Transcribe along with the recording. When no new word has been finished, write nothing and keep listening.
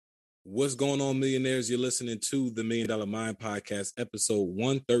What's going on, millionaires? You're listening to the $1 Million Mind Podcast, episode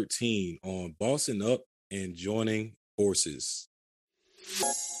 113 on bossing up and joining forces.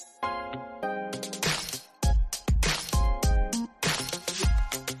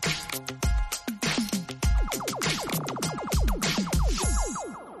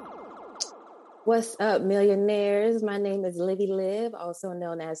 What's up, millionaires? My name is Livy Liv, also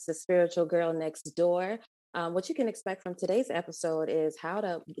known as the Spiritual Girl NextDoor. What you can expect from today's episode is how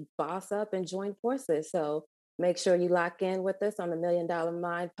to boss up and join forces. So make sure you lock in with us on the $1 Million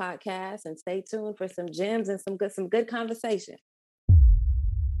Mind Podcast and stay tuned for some gems and some good conversation.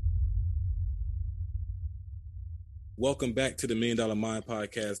 Welcome back to the $1 Million Mind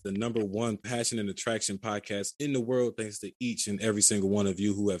Podcast, the number one passion and attraction podcast in the world. Thanks to each and every single one of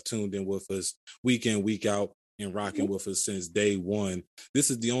you who have tuned in with us week in, week out, and rocking with us since day one.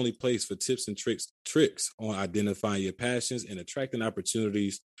 This is the only place for tips and tricks on identifying your passions and attracting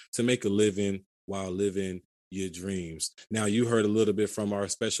opportunities to make a living while living your dreams. Now, you heard a little bit from our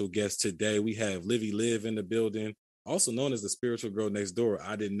special guest today. We have Livy Liv in the building, also known as the Spiritual Girl NextDoor.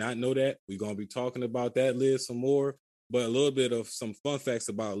 I did not know that. We're going to be talking about that, Liv, some more. But a little bit of some fun facts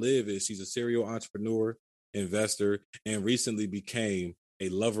about Liv is she's a serial entrepreneur, investor, and recently became a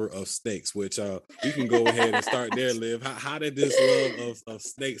lover of snakes, which we can go ahead and start there, Liv. How did this love of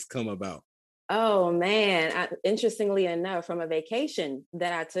snakes come about? Oh, man. Interestingly enough, from a vacation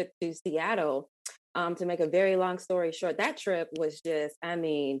that I took to Seattle, to make a very long story short, that trip was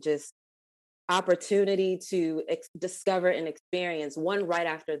just opportunity to discover and experience one right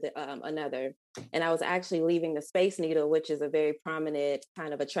after the another. And I was actually leaving the Space Needle, which is a very prominent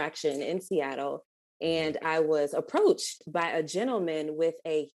kind of attraction in Seattle. And I was approached by a gentleman with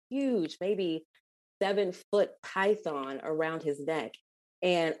a huge, maybe 7-foot python around his neck.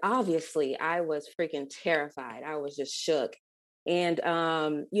 And obviously I was freaking terrified. I was just shook. And,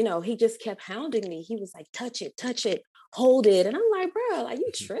 he just kept hounding me. He was like, touch it, hold it. And I'm like, bro, like,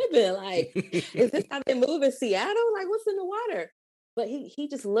 you tripping? Like, is this how they move in Seattle? Like, what's in the water? But he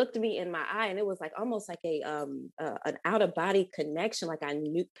just looked me in my eye, and it was like almost like an out of body connection. Like I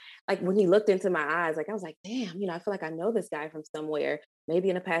knew, like when he looked into my eyes, like I was like, damn, I feel like I know this guy from somewhere, maybe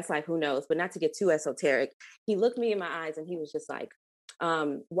in a past life, who knows? But not to get too esoteric. He looked me in my eyes, and he was just like,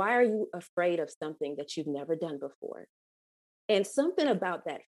 why are you afraid of something that you've never done before? And something about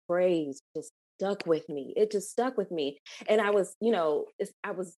that phrase just stuck with me. It just stuck with me. And I was,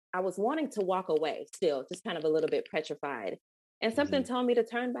 I was wanting to walk away still, just kind of a little bit petrified. And something told me to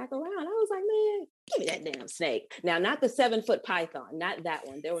turn back around. I was like, man, give me that damn snake. Now, not the 7-foot python, not that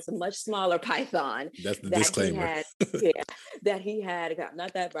one. There was a much smaller python. That's the disclaimer. That he had.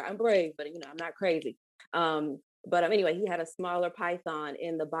 Not that, I'm brave, but I'm not crazy. But anyway, he had a smaller python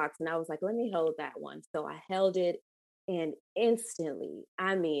in the box, and I was like, let me hold that one. So I held it, and instantly,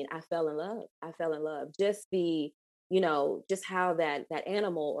 I fell in love. Just just how that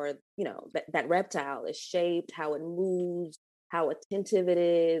animal, or that reptile is shaped, how it moves, how attentive it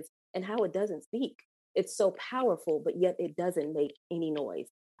is, and how it doesn't speak. It's so powerful, but yet it doesn't make any noise.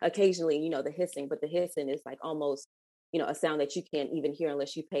 Occasionally, the hissing, but the hissing is like almost, a sound that you can't even hear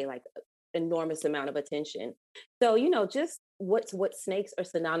unless you pay like enormous amount of attention. So, just what snakes are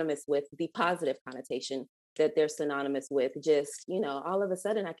synonymous with, the positive connotation that they're synonymous with. Just, all of a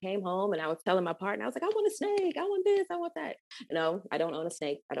sudden I came home and I was telling my partner, I was like, I want a snake. I want this. I want that. I don't own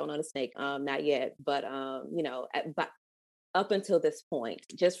a snake. Not yet. But, up until this point,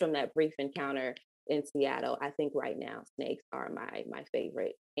 just from that brief encounter in Seattle, I think right now snakes are my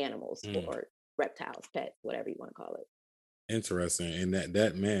favorite animals or reptiles, pets, whatever you want to call it. Interesting. And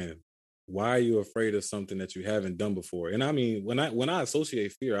that man, why are you afraid of something that you haven't done before? And I mean, when I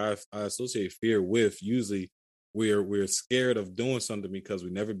associate fear, I associate fear with, usually we're scared of doing something because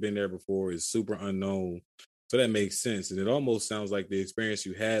we've never been there before. It's super unknown. So that makes sense. And it almost sounds like the experience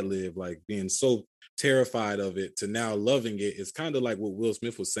you had, Liv, like being so terrified of it to now loving it. It's kind of like what Will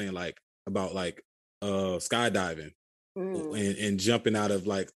Smith was saying, like about like skydiving and jumping out of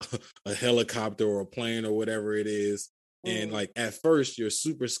like a helicopter or a plane or whatever it is. And like at first you're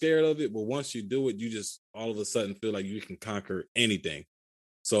super scared of it, but once you do it, you just all of a sudden feel like you can conquer anything.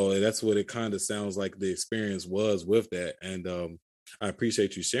 So that's what it kind of sounds like the experience was with that. And I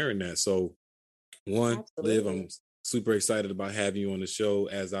appreciate you sharing that. So one, Liv, I'm super excited about having you on the show.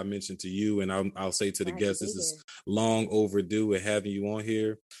 As I mentioned to you, and I'll say to the guests, this is long overdue with having you on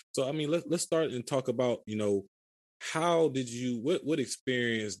here. So, I mean, let's start and talk about, how did you, what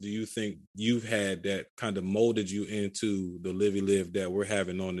experience do you think you've had that kind of molded you into the Livy Liv that we're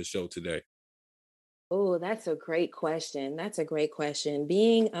having on the show today? Oh, that's a great question.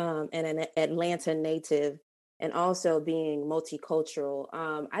 Being an Atlanta native and also being multicultural.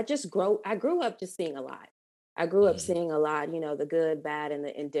 I grew up just seeing a lot. I grew up Mhm. seeing a lot, the good, bad, and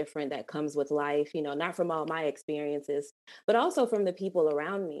the indifferent that comes with life, not from all my experiences, but also from the people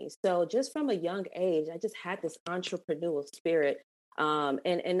around me. So just from a young age, I just had this entrepreneurial spirit.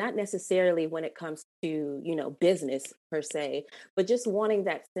 And not necessarily when it comes to, business per se, but just wanting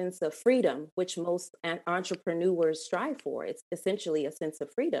that sense of freedom, which most entrepreneurs strive for. It's essentially a sense of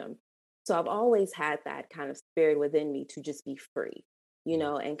freedom. So I've always had that kind of spirit within me to just be free,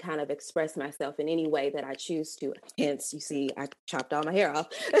 Mhm. and kind of express myself in any way that I choose to. Hence, you see, I chopped all my hair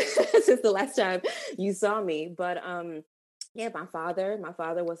off since the last time you saw me. But yeah, my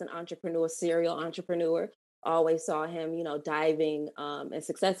father was an entrepreneur, serial entrepreneur. Always saw him, diving and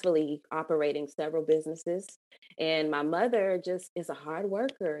successfully operating several businesses. And my mother just is a hard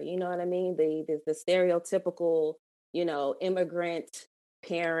worker. You know what I mean? The stereotypical, immigrant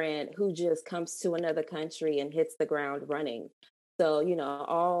parent who just comes to another country and hits the ground running. So,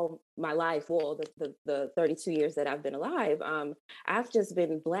 all my life, well, the 32 years that I've been alive, I've just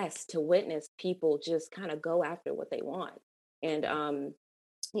been blessed to witness people just kind of go after what they want. And,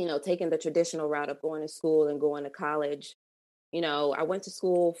 taking the traditional route of going to school and going to college. I went to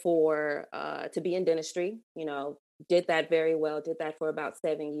school for to be in dentistry, did that very well, did that for about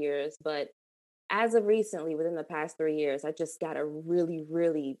 7 years. But as of recently, within the past 3 years, I just got a really,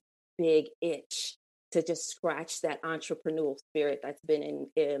 really big itch to just scratch that entrepreneurial spirit that's been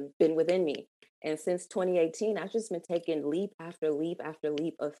within me. And since 2018, I've just been taking leap after leap after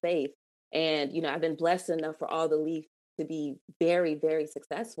leap of faith. And I've been blessed enough for all the leap to be very, very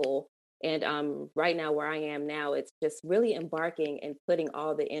successful. And right now, where I am now, it's just really embarking and putting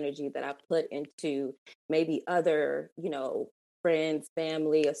all the energy that I put into maybe other, friends,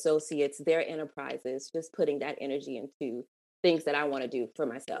 family, associates, their enterprises, just putting that energy into things that I want to do for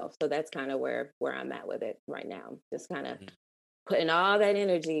myself. So that's kind of where I'm at with it right now. Just kind of Mhm. putting all that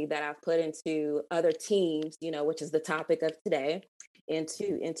energy that I've put into other teams, which is the topic of today,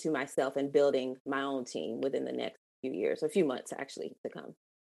 into myself and building my own team within the next few years, a few months actually to come.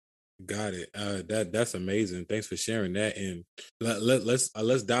 Got it. That's amazing. Thanks for sharing that. And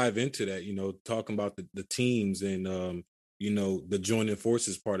let's dive into that. Talking about the teams and the joining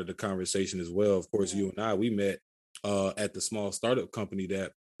forces part of the conversation as well. Of course, Mm, you and I we met at the small startup company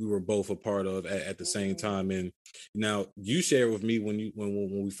that we were both a part of at the same mm, time. And now you shared with me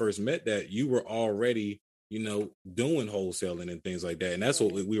when we first met that you were already doing wholesaling and things like that, and that's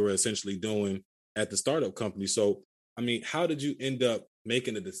what mm. we were essentially doing at the startup company. So I mean, how did you end up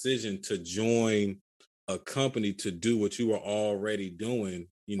making a decision to join a company to do what you were already doing,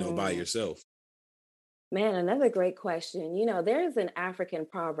 by Mm. yourself? Man, another great question. There's an African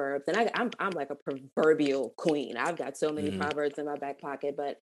proverb, and I'm like a proverbial queen. I've got so many Hmm. proverbs in my back pocket,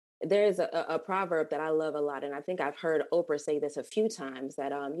 but there's a proverb that I love a lot, and I think I've heard Oprah say this a few times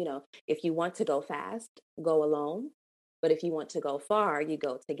that if you want to go fast, go alone, but if you want to go far, you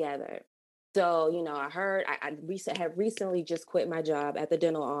go together. So I heard have recently just quit my job at the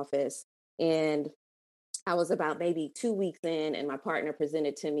dental office, and I was about maybe 2 weeks in, and my partner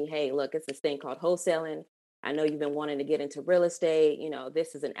presented to me, "Hey, look, it's this thing called wholesaling. I know you've been wanting to get into real estate.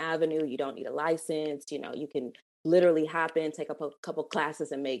 This is an avenue. You don't need a license. You can literally hop in, take up a couple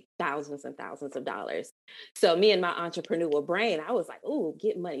classes, and make thousands and thousands of dollars." So, me and my entrepreneurial brain, I was like, "Ooh,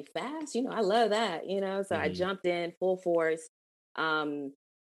 get money fast. I love that. So I Hmm. jumped in full force. Um,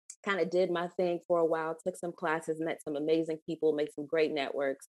 kind of did my thing for a while, took some classes, met some amazing people, made some great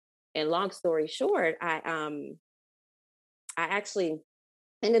networks. And long story short, I actually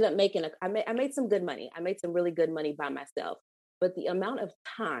ended up making I made some good money. I made some really good money by myself. But the amount of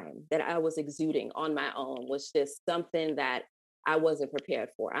time that I was exuding on my own was just something that I wasn't prepared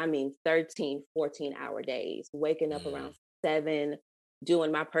for. I mean, 13, 14-hour days, waking up around 7,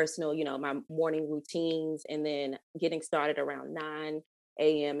 doing my personal, my morning routines, and then getting started around 9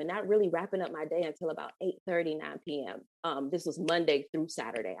 a.m. and not really wrapping up my day until about 8:30, 9 p.m. This was Monday through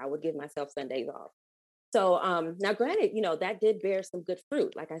Saturday. I would give myself Sundays off. So now granted, that did bear some good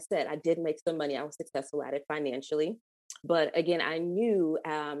fruit. Like I said, I did make some money. I was successful at it financially. But again, I knew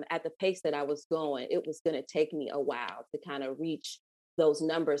at the pace that I was going, it was going to take me a while to kind of reach those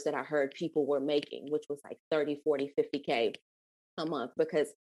numbers that I heard people were making, which was like 30, 40, 50K a month.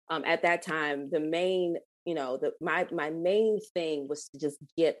 Because at that time, the main, my main thing was to just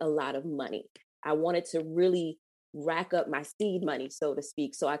get a lot of money. I wanted to really rack up my seed money, so to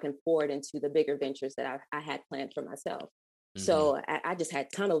speak, so I can pour it into the bigger ventures that I had planned for myself. Hmm. So I just had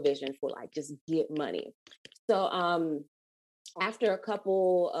tunnel vision for like just get money. So after a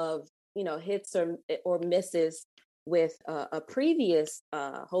couple of hits or misses with a previous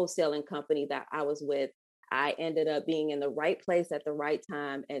wholesaling company that I was with, I ended up being in the right place at the right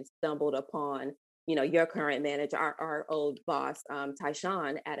time and stumbled upon, your current manager, our old boss,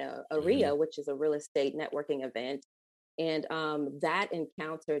 Tyshawn, at a Mm-hmm. RIA, which is a real estate networking event. And that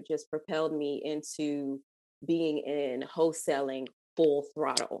encounter just propelled me into being in wholesaling full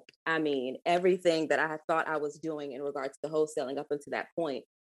throttle. I mean, everything that I thought I was doing in regards to wholesaling up until that point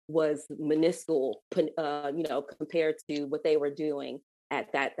was minuscule, compared to what they were doing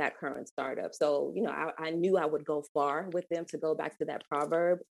at that current startup. So, I knew I would go far with them, to go back to that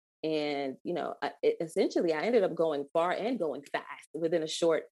proverb. And, essentially, I ended up going far and going fast within a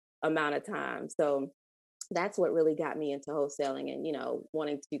short amount of time. So that's what really got me into wholesaling, and,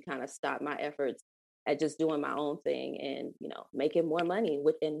 wanting to kind of stop my efforts at just doing my own thing and, making more money,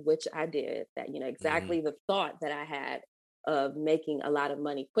 within which I did that. Mm-hmm. Exactly the thought that I had of making a lot of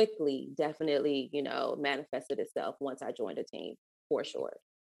money quickly definitely, manifested itself once I joined a team, for sure.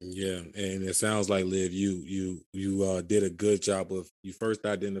 Yeah, and it sounds like, Liv, you did a good job of, you first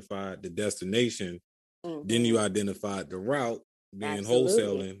identified the destination, then you Hmm. identified the route, being Absolutely.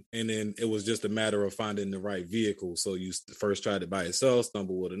 wholesaling, and then it was just a matter of finding the right vehicle. So you first tried it by yourself,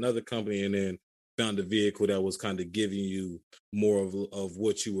 stumbled with another company, and then found a vehicle that was kind of giving you more of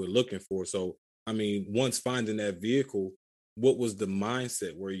what you were looking for. So, I mean, once finding that vehicle, what was the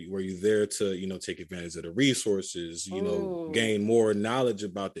mindset? Were you there to, take advantage of the resources, Mm. gain more knowledge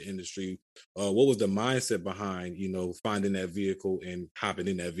about the industry? What was the mindset behind, finding that vehicle and hopping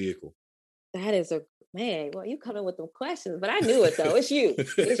in that vehicle? That is a man. Well, you coming with them questions, but I knew it though. It's you.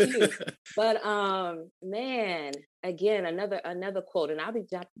 It's you. But man, again, another quote, and I'll be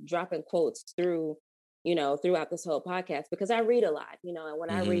dropping quotes throughout this whole podcast, because I read a lot, and when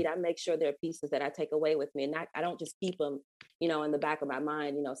I Hmm. read, I make sure there are pieces that I take away with me, and I don't just keep them, in the back of my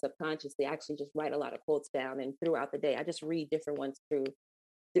mind, subconsciously. I actually just write a lot of quotes down, and throughout the day, I just read different ones through,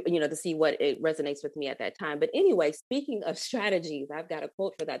 to see what it resonates with me at that time. But anyway, speaking of strategies, I've got a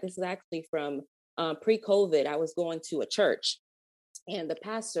quote for that. This is actually from pre-COVID. I was going to a church, and the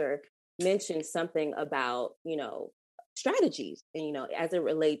pastor mentioned something about, strategies, and, as it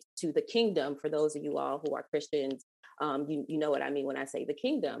relates to the kingdom. For those of you all who are Christians, you know what I mean when I say the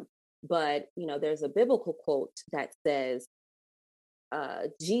kingdom. But, there's a biblical quote that says,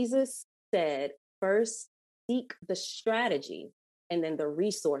 Jesus said, first seek the strategy, and then the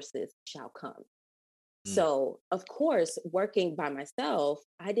resources shall come. So, of course, working by myself,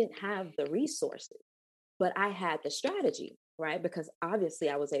 I didn't have the resources, but I had the strategy, right? Because obviously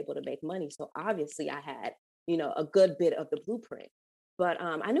I was able to make money. So obviously I had, a good bit of the blueprint. But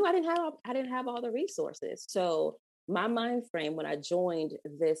I knew I didn't have all the resources. So my mind frame when I joined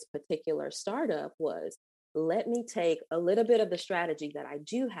this particular startup was, let me take a little bit of the strategy that I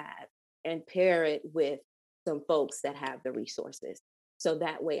do have and pair it with some folks that have the resources. So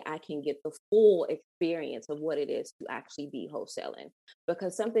that way I can get the full experience of what it is to actually be wholesaling.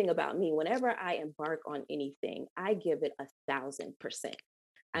 Because something about me, whenever I embark on anything, I give it 1,000%.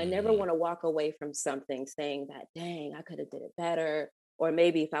 I never Hmm. want to walk away from something saying that, dang, I could have did it better. Or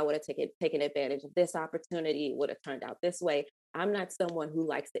maybe if I would have taken advantage of this opportunity, it would have turned out this way. I'm not someone who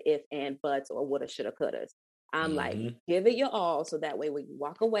likes the if and buts or woulda, shoulda, couldas. I'm like, Hmm. give it your all. So that way when you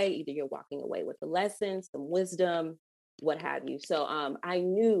walk away, either you're walking away with the lessons, some wisdom, what have you. So I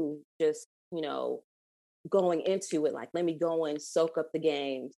knew just, going into it, like, let me go and soak up the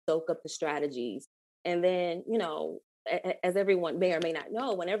game, soak up the strategies. And then, as everyone may or may not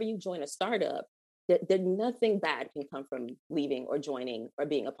know, whenever you join a startup, that nothing bad can come from leaving or joining or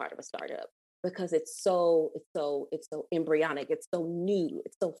being a part of a startup, because it's so embryonic, it's so new,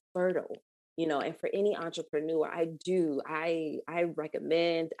 it's so fertile. And for any entrepreneur, I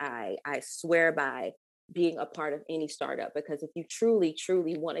recommend, I swear by being a part of any startup, because if you truly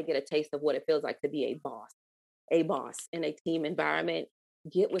truly want to get a taste of what it feels like to be a boss in a team environment,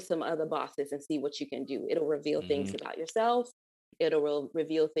 get with some other bosses and see what you can do. It'll reveal things Hmm. about yourself. It'll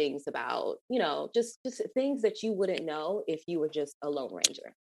reveal things about, just things that you wouldn't know if you were just a lone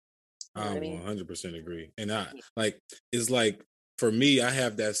ranger. You know I what I mean? 100% agree. And it's like, for me, I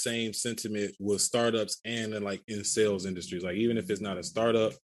have that same sentiment with startups and like in sales industries. Like, even if it's not a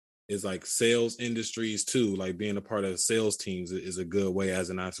startup, it's like sales industries too. Like, being a part of sales teams is a good way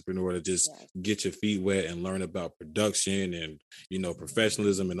as an entrepreneur to just Yes. get your feet wet and learn about production and,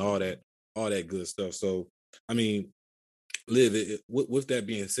 professionalism and all that good stuff. So, I mean, Liv, with that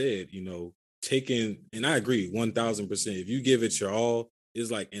being said, taking, and I agree 1,000%. If you give it your all, it's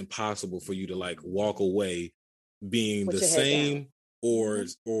like impossible for you to like walk away being Put the your head down. same, or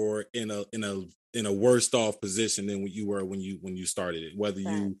Hmm. in a worse off position than what you were when you started it. Whether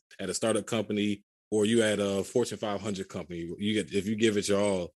Facts. you at a startup company or you at a Fortune 500 company, if you give it your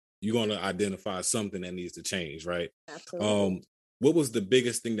all, you're going to identify something that needs to change, right? Absolutely. What was the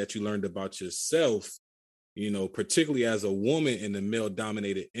biggest thing that you learned about yourself, particularly as a woman in the male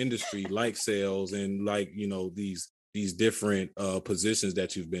dominated industry, like sales and like, these different positions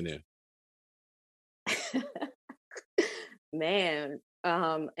that you've been in? Man,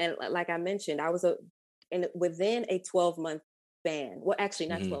 and like I mentioned, I was within a 12-month span. Well, actually,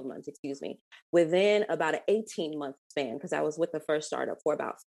 not Hmm. 12 months, excuse me. Within about an 18-month span, because I was with the first startup for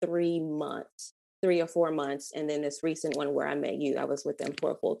about 3 months, 3 or 4 months, and then this recent one where I met you, I was with them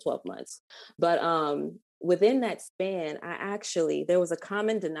for a full 12 months. But within that span, there was a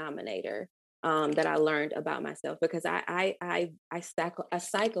common denominator that I learned about myself because I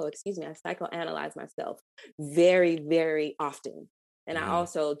psychoanalyze myself very, very often. And I Hmm.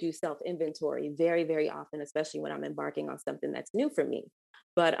 also do self inventory very, very often, especially when I'm embarking on something that's new for me.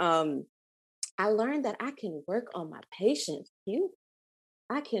 But I learned that I can work on my patience.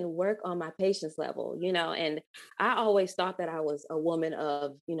 I can work on my patience level, and I always thought that I was a woman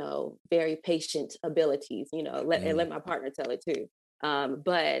of, very patient abilities, and Hmm. let my partner tell it too.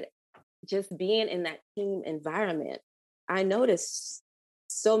 But just being in that team environment, I noticed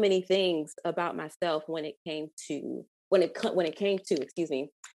so many things about myself when it came to, excuse me,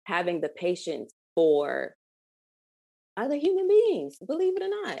 having the patience for other human beings, believe it or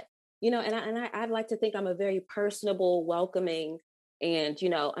not. I'd like to think I'm a very personable, welcoming, and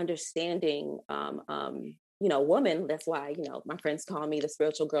understanding woman. That's why, my friends call me the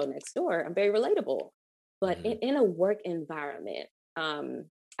spiritual girl next door. I'm very relatable. But Hmm. in a work environment,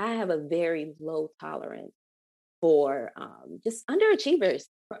 um, I have a very low tolerance for just underachievers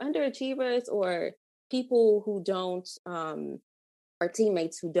or people who don't or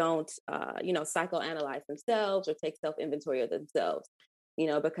teammates who don't psychoanalyze themselves or take self-inventory of themselves,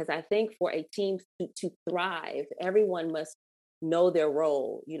 because I think for a team to thrive, everyone must know their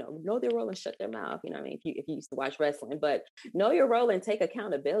role and shut their mouth. I mean, if you used to watch wrestling, but know your role and take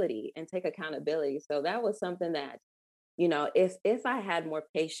accountability. So that was something that, if I had more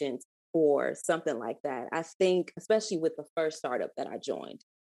patience for something like that, I think, especially with the first startup that I joined,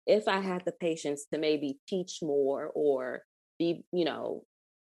 if I had the patience to maybe teach more or be,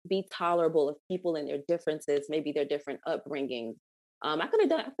 be tolerable of people and their differences, maybe their different upbringings, I could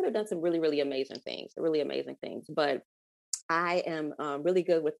have done some really, really amazing things. But I am really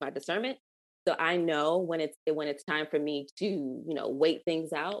good with my discernment. So I know when it's time for me to, wait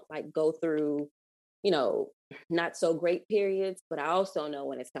things out, like go through, you know, not so great periods, but I also know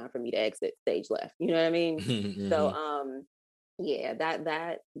when it's time for me to exit stage left. You know what I mean? So Hmm. yeah,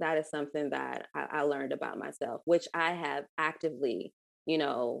 that is something that I learned about myself, which I have actively,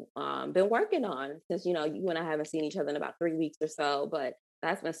 been working on since, you and I haven't seen each other in about 3 weeks or so, but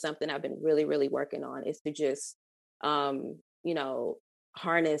that's been something I've been really, really working on, is to just um, you know,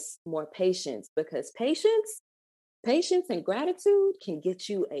 harness more patience, because patience and gratitude can get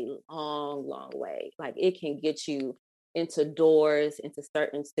you a long, long way. Like it can get you into doors, into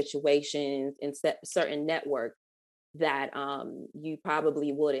certain situations, and certain networks that you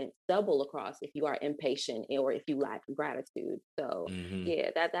probably wouldn't stumble across if you are impatient or if you lack gratitude. So Hmm.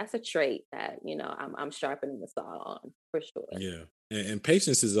 yeah, that's a trait that I'm sharpening the saw on for sure. Yeah. And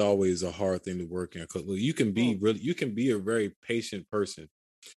patience is always a hard thing to work in, because Mm, you can be a very patient person.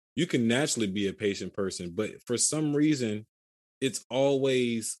 You can naturally be a patient person, but for some reason, it's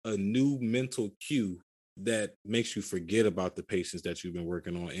always a new mental cue that makes you forget about the patience that you've been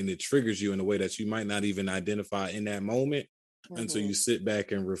working on, and it triggers you in a way that you might not even identify in that moment until you mhm. sit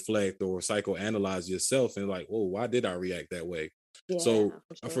back and reflect or psychoanalyze yourself and like, whoa, why did I react that way? So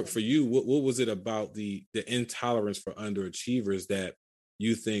Yeah, for for sure. you, what was it about the intolerance for underachievers that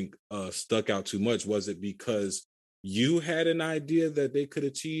you think stuck out too much? Was it because you had an idea that they could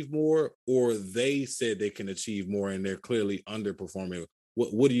achieve more, or they said they can achieve more and they're clearly underperforming?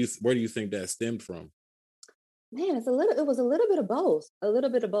 What do you where do you think that stemmed from? Man, it was a little bit of both. A little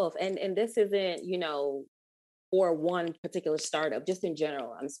bit of both. And this isn't, for one particular startup, just in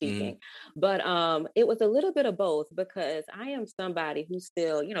general, I'm Hmm. speaking. But it was a little bit of both, because I am somebody who's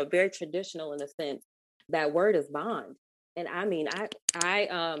still, very traditional in the sense that word is bond. And I mean, I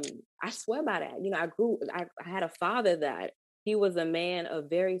swear by that. I had a father that he was a man of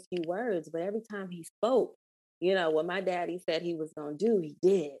very few words, but every time he spoke, what my daddy said he was gonna do, he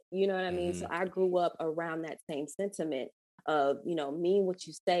did. You know what I mean? So Hmm. I grew up around that same sentiment of, mean what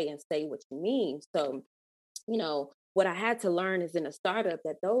you say and say what you mean. So, what I had to learn is in a startup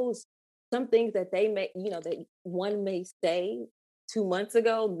that some things that they may, that one may say 2 months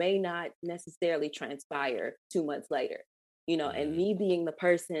ago may not necessarily transpire 2 months later. And Hmm. me being the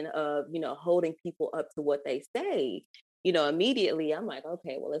person of, holding people up to what they say, immediately I'm like,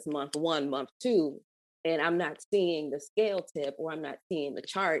 okay, well, it's month 1, month 2, and I'm not seeing the scale tip, or I'm not seeing the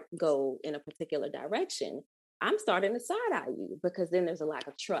chart go in a particular direction. I'm starting to side eye you, because then there's a lack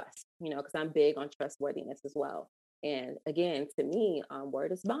of trust, because I'm big on trustworthiness as well. And again, to me,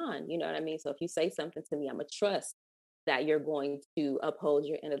 word is bond. You know what I mean? So if you say something to me, I'm a trust that you're going to uphold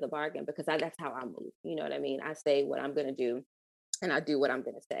your end of the bargain, because that's how I move. You know what I mean? I say what I'm going to do, and I do what I'm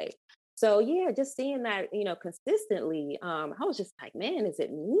going to say. So yeah, just seeing that, consistently, I was just like, man, is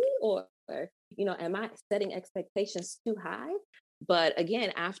it me, or, am I setting expectations too high? But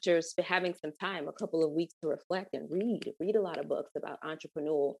again, after having some time, a couple of weeks to reflect and read a lot of books about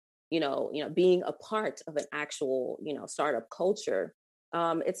entrepreneurial, being a part of an actual, startup culture,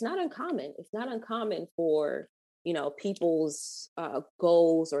 it's not uncommon. It's not uncommon for, people's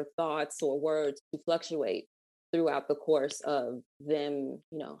goals or thoughts or words to fluctuate throughout the course of them,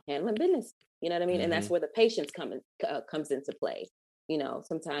 handling business. You know what I mean? And that's Mm-hmm. where the patience comes into play.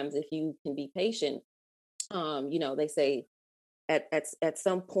 Sometimes if you can be patient, they say at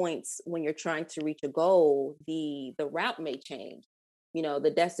some points when you're trying to reach a goal, the route may change.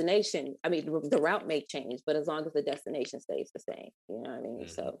 The destination, I mean, the route may change, but as long as the destination stays the same, you know what I mean?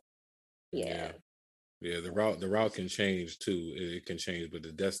 Mm-hmm. So yeah. Yeah. Yeah, the route can change too. It can change, but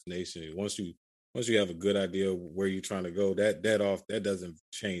the destination, once you have a good idea of where you're trying to go, that doesn't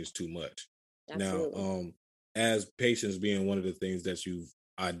change too much. Now, Absolutely. as patience being one of the things that you've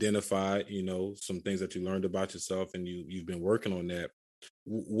identified, some things that you learned about yourself, and you've been working on that.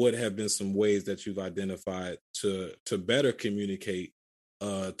 What have been some ways that you've identified to better communicate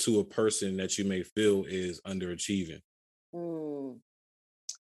to a person that you may feel is underachieving? Mm,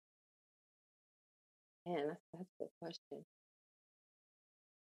 man, that's a good question.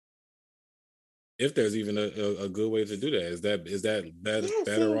 If there's even a good way to do that, is that Yeah,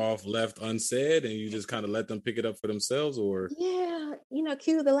 better see, off left unsaid and you just kind of let them pick it up for themselves, or yeah,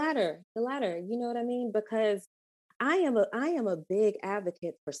 cue the latter, you know what I mean? Because I am a big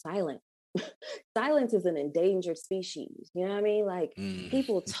advocate for silence. Silence is an endangered species. You know what I mean? Like, mm,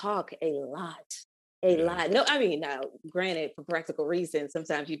 people talk a lot. A yeah, lot. No, I mean, now, granted, for practical reasons,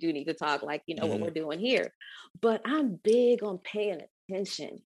 sometimes you do need to talk, like, what we're hmm doing here. But I'm big on paying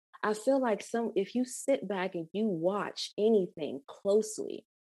attention. I feel like if you sit back and you watch anything closely,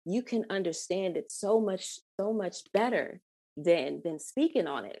 you can understand it so much better than speaking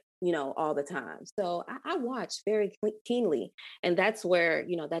on it, all the time. So I watch very keenly, and that's where,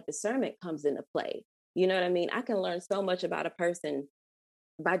 that discernment comes into play. You know what I mean? I can learn so much about a person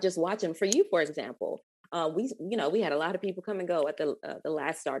by just watching. For you, for example, we had a lot of people come and go at the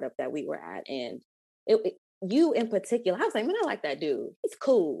last startup that we were at, and you in particular, I was like, man, I like that dude. He's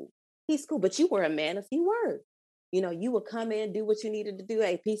cool, but you were a man of few words. You would come in, do what you needed to do.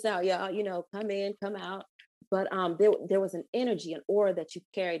 Hey, peace out, y'all. Come in, come out. But there was an energy, an aura that you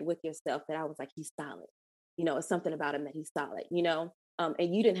carried with yourself that I was like, he's solid. It's something about him that he's solid.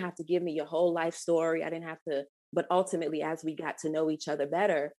 And you didn't have to give me your whole life story. I didn't have to, but ultimately, as we got to know each other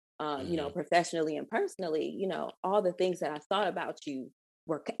better, hmm professionally and personally, all the things that I thought about you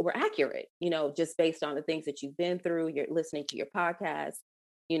were accurate, just based on the things that you've been through. You're listening to your podcast,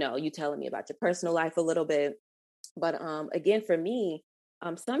 you telling me about your personal life a little bit. But again, for me,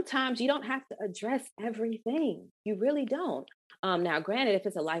 sometimes you don't have to address everything. You really don't. Now, granted, if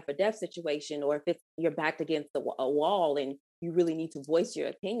it's a life or death situation, or if it's you're backed against a wall and you really need to voice your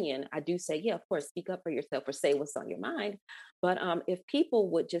opinion, I do say, yeah, of course, speak up for yourself or say what's on your mind. But if people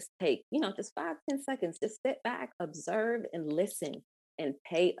would just take, just 5, 10 seconds, just sit back, observe, and listen, and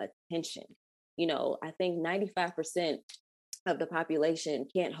pay attention. I think 95% of the population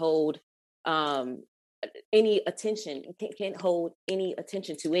can't hold um, any attention, can't hold any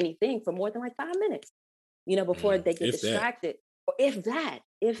attention to anything for more than like 5 minutes, before they get if that. distracted. Or if hmm that,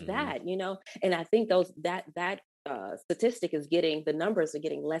 and I think that statistic is the numbers are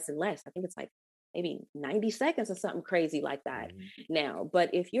getting less and less. I think it's like maybe 90 seconds or something crazy like that hmm now.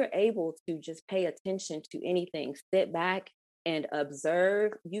 But if you're able to just pay attention to anything, sit back and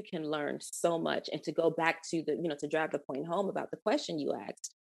observe, you can learn so much. And to go back to to drive the point home about the question you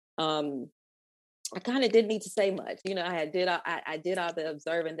asked, um, I kind of didn't need to say much. I did all the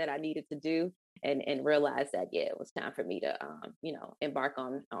observing that I needed to do, and realized that, yeah, it was time for me to embark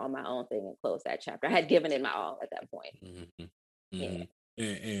on my own thing and close that chapter. I had given it my all at that point. hmm Yeah. hmm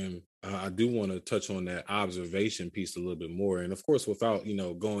and I do want to touch on that observation piece a little bit more, and of course, without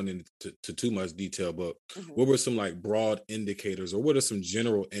going into too much detail. But Hmm. what were some like broad indicators, or what are some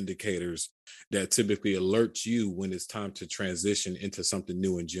general indicators that typically alert you when it's time to transition into something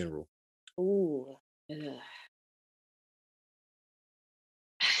new in general? Ooh. Ugh.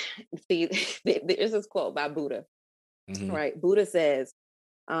 See, there's this quote by Buddha. Mm-hmm. right? Buddha says,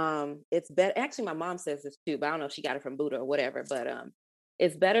 it's better. Actually, my mom says this too, but I don't know if she got it from Buddha or whatever. But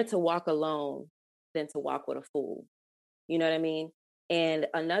it's better to walk alone than to walk with a fool. You know what I mean? And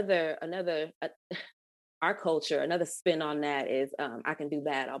our culture, another spin on that is, I can do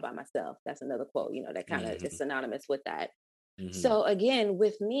bad all by myself. That's another quote, that kind of is synonymous with that. Mm-hmm. So again,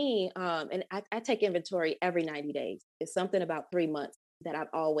 with me, and I take inventory every 90 days. It's something about 3 months that I've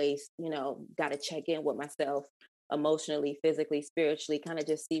always, got to check in with myself emotionally, physically, spiritually, kind of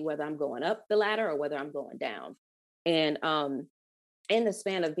just see whether I'm going up the ladder or whether I'm going down. And in the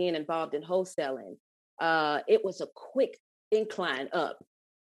span of being involved in wholesaling, it was a quick incline up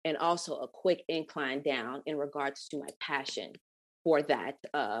and also a quick incline down in regards to my passion for that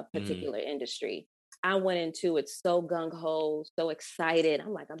particular industry. I went into it so gung ho, so excited.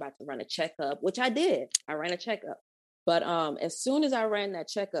 I'm like, I'm about to run a checkup, which I did. I ran a checkup. But as soon as I ran that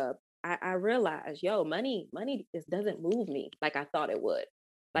checkup, I realized, money doesn't move me like I thought it would.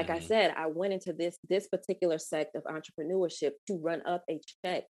 Like I said, I went into this particular sect of entrepreneurship to run up a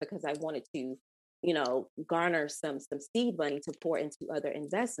check because I wanted to, garner some seed money to pour into other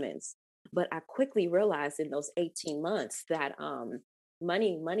investments. But I quickly realized in those 18 months that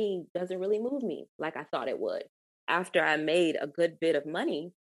money doesn't really move me like I thought it would. After I made a good bit of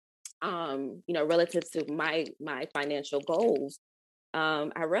money, relative to my financial goals,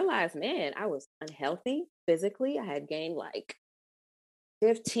 I realized, man, I was unhealthy physically. I had gained like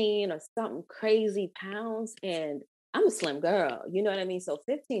 15 or something crazy pounds, and I'm a slim girl, you know what I mean? So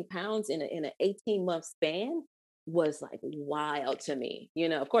 15 pounds in an 18-month span was like wild to me.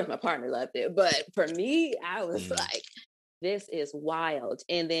 Of course my partner loved it, but for me, I was like, this is wild.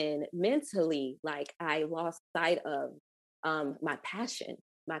 And then mentally, like, I lost sight of my passion.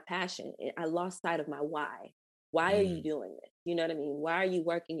 I lost sight of my why. Why are you doing this? You know what I mean? Why are you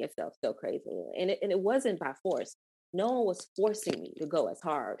working yourself so crazy? And it wasn't by force. No one was forcing me to go as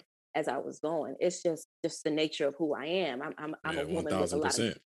hard as I was going. It's just the nature of who I am. I'm a woman with a lot of.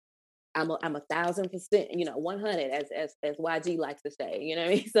 1,000%. I'm 1,000%, 100, as YG likes to say, you know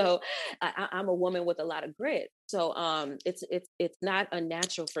what I mean? So I'm a woman with a lot of grit. So it's not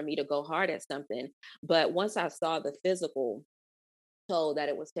unnatural for me to go hard at something. But once I saw the physical toll that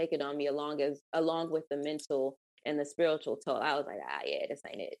it was taking on me, along with the mental and the spiritual toll, I was like, yeah, this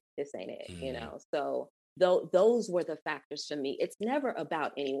ain't it. This ain't it. So those were the factors for me. It's never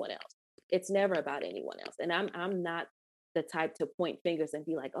about anyone else. It's never about anyone else. And I'm not the type to point fingers and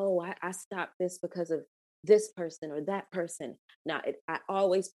be like, oh, I stopped this because of this person or that person. No, I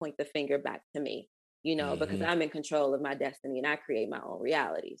always point the finger back to me, because I'm in control of my destiny and I create my own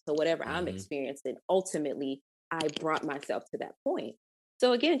reality. So whatever I'm experiencing, ultimately, I brought myself to that point.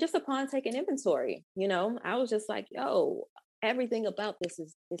 So again, just upon taking inventory, I was just like, everything about this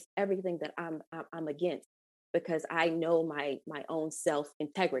is everything that I'm against, because I know my own self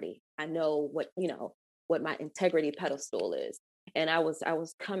integrity. I know what my integrity pedestal is. And I was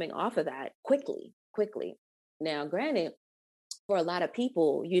coming off of that quickly. Now, granted, for a lot of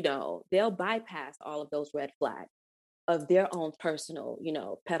people, they'll bypass all of those red flags of their own personal,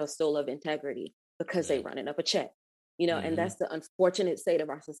 pedestal of integrity because they running up a check, and that's the unfortunate state of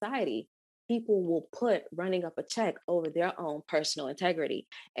our society. People will put running up a check over their own personal integrity.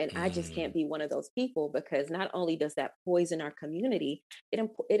 And I just can't be one of those people, because not only does that poison our community,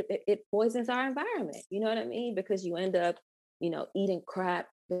 it poisons our environment. You know what I mean? Because you end up, eating crap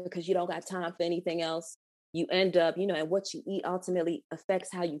because you don't got time for anything else. You end up, and what you eat ultimately affects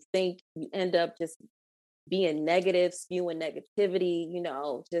how you think. You end up just being negative, spewing negativity,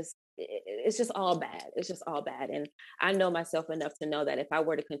 it's just all bad. It's just all bad. And I know myself enough to know that if I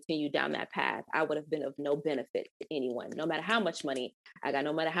were to continue down that path, I would have been of no benefit to anyone, no matter how much money I got,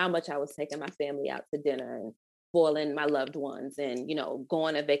 no matter how much I was taking my family out to dinner and spoiling my loved ones and,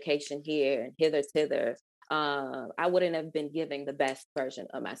 going on vacation here and hither, thither. I wouldn't have been giving the best version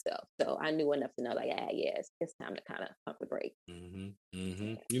of myself. So I knew enough to know, like, yeah, it's time to kind of pump the brake.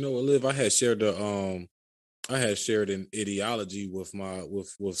 You know what, Liv, I had shared an ideology with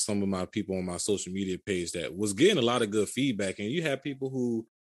with some of my people on my social media page that was getting a lot of good feedback. And you have people who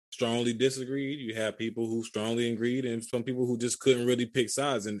strongly disagreed, you have people who strongly agreed, and some people who just couldn't really pick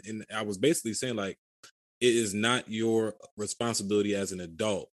sides. And I was basically saying, like, it is not your responsibility as an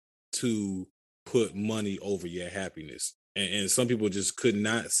adult to put money over your happiness. And some people just could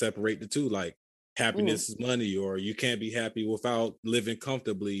not separate the two. Like, happiness is money, or you can't be happy without living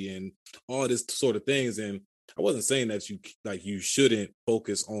comfortably, and all this sort of things. And I wasn't saying that you shouldn't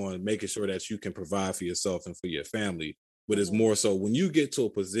focus on making sure that you can provide for yourself and for your family, but it's more so when you get to a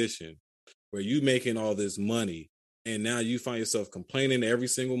position where you making all this money and now you find yourself complaining every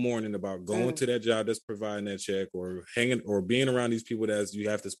single morning about going to that job that's providing that check, or hanging or being around these people that you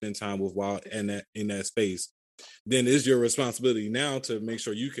have to spend time with while in that space, then it's your responsibility now to make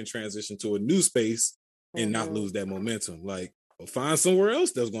sure you can transition to a new space and not lose that momentum. Like, find somewhere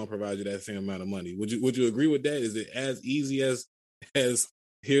else that's going to provide you that same amount of money. Would you agree with that? Is it as easy as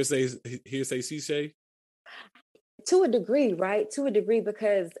hearsay cliche? To a degree, right? To a degree,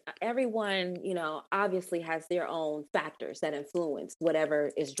 because everyone, obviously has their own factors that influence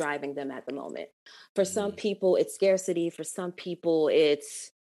whatever is driving them at the moment. For some people, it's scarcity. For some people,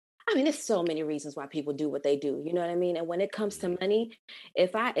 it's so many reasons why people do what they do. You know what I mean? And when it comes to money,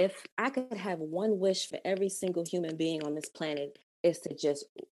 if I could have one wish for every single human being on this planet, is to just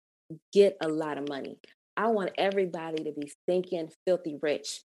get a lot of money. I want everybody to be thinking filthy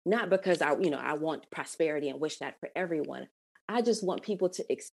rich, not because I want prosperity and wish that for everyone. I just want people to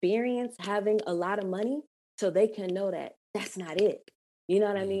experience having a lot of money so they can know that that's not it. You know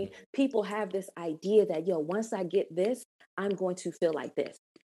what I mean? People have this idea that, once I get this, I'm going to feel like this.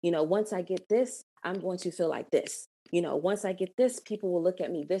 Once I get this, I'm going to feel like this. Once I get this, people will look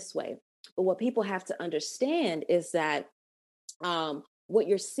at me this way. But what people have to understand is that what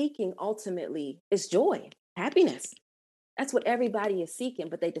you're seeking ultimately is joy, happiness. That's what everybody is seeking,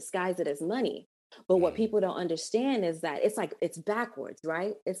 but they disguise it as money. But what people don't understand is that it's backwards,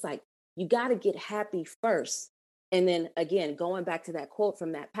 right? It's like you got to get happy first. And then again, going back to that quote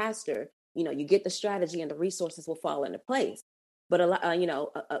from that pastor, you get the strategy and the resources will fall into place. But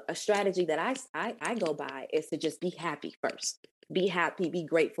a strategy that I go by is to just be happy first. Be happy, be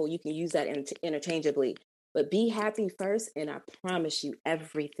grateful. You can use that interchangeably, but be happy first, and I promise you,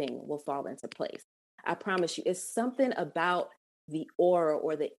 everything will fall into place. I promise you, it's something about the aura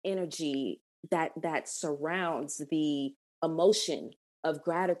or the energy that surrounds the emotion of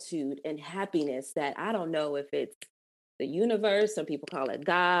gratitude and happiness that I don't know if it's the universe, some people call it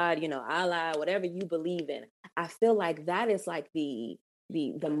God, Allah, whatever you believe in. I feel like that is like the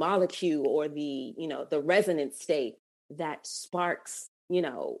molecule or the resonance state that sparks,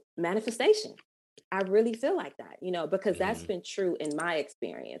 manifestation. I really feel like that, because that's been true in my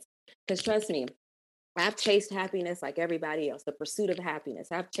experience. Because trust me, I've chased happiness like everybody else, the pursuit of happiness.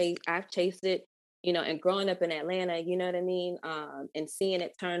 I've chased it, and growing up in Atlanta, you know what I mean? And seeing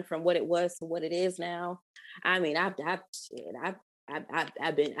it turn from what it was to what it is now. I mean, I've been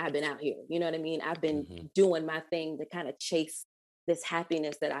out here, you know what I mean? I've been doing my thing to kind of chase this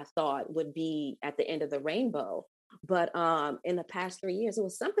happiness that I thought would be at the end of the rainbow. But in the past 3 years, it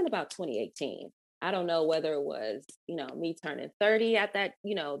was something about 2018. I don't know whether it was, me turning 30 at that,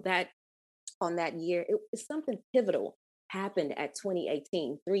 that on that year. It's something pivotal happened at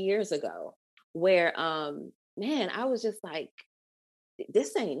 2018, 3 years ago, where man, I was just like,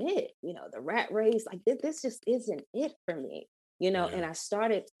 this ain't it. The rat race, like this just isn't it for me. And I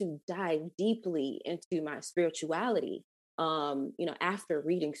started to dive deeply into my spirituality. After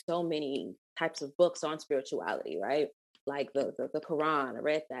reading so many types of books on spirituality, right? Like the Quran, I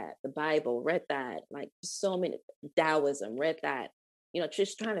read that, the Bible, read that, like so many, Taoism, read that,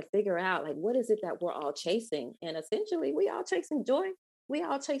 just trying to figure out like what is it that we're all chasing. And essentially we all chasing joy. We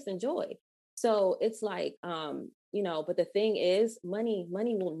all chasing joy. So it's like, but the thing is, money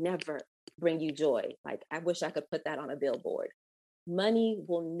will never bring you joy. Like I wish I could put that on a billboard. Money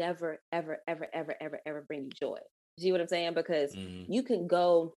will never, ever, ever, ever, ever, ever bring you joy. See what I'm saying? Because you can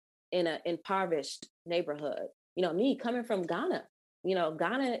go in an impoverished neighborhood. Me coming from Ghana,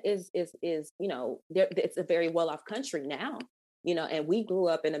 Ghana is it's a very well off country now. And we grew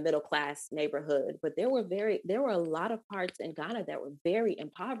up in a middle class neighborhood, but there were a lot of parts in Ghana that were very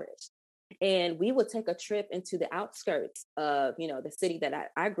impoverished. And we would take a trip into the outskirts of, the city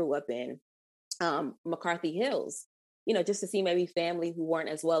that I grew up in, McCarthy Hills, just to see maybe family who weren't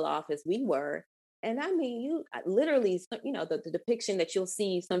as well off as we were. And I mean, you literally, the depiction that you'll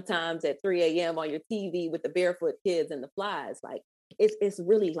see sometimes at 3 a.m. on your TV with the barefoot kids and the flies, like it's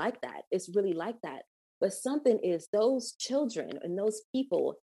really like that. It's really like that. But something is those children and those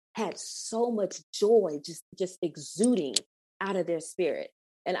people had so much joy just exuding out of their spirit.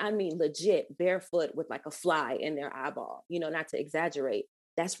 And I mean, legit barefoot with like a fly in their eyeball, not to exaggerate.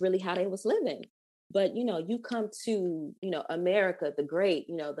 That's really how they was living. But, you come to, America, the great,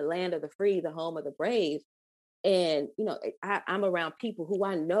 the land of the free, the home of the brave. And, I'm around people who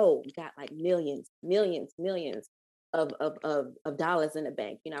I know got like millions, millions, millions of dollars in the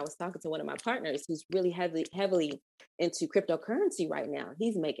bank. I was talking to one of my partners who's really heavily into cryptocurrency right now.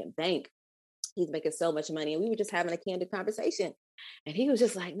 He's making bank. He's making so much money. And we were just having a candid conversation. And he was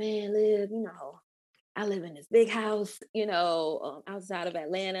just like, man, Liv, I live in this big house, outside of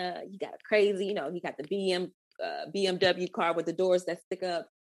Atlanta. You got a crazy, he got the BMW car with the doors that stick up.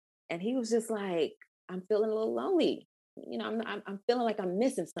 And he was just like, I'm feeling a little lonely. I'm feeling like I'm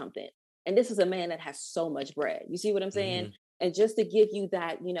missing something. And this is a man that has so much bread. You see what I'm saying? Mm-hmm. And just to give you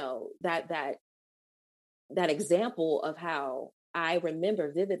that, that example of how I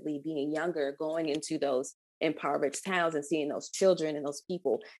remember vividly being younger, going into those impoverished towns and seeing those children and those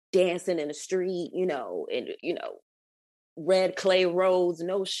people dancing in the street, and red clay roads,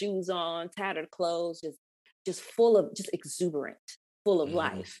 no shoes on, tattered clothes, just full of just exuberant, full of Mm-hmm.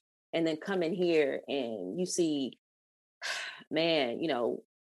 life. And then come in here and you see, man,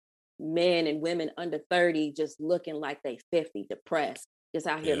 men and women under 30 just looking like they 50, depressed, just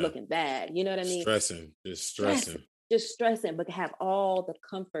out here Yeah. looking bad. You know what I mean? Just Stress, stressing. just stressing, but have all the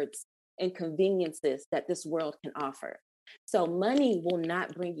comforts and conveniences that this world can offer. So money will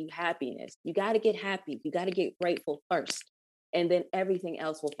not bring you happiness. You got to get happy. You got to get grateful first. And then everything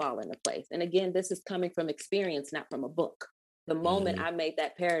else will fall into place. And again, this is coming from experience, not from a book. The moment Mm-hmm. I made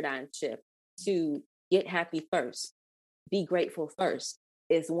that paradigm shift to get happy first, be grateful first,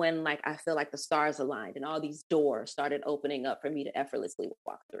 is when like I feel like the stars aligned and all these doors started opening up for me to effortlessly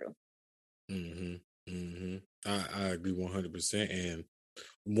walk through. Mm-hmm. Mm-hmm. I agree 100%. And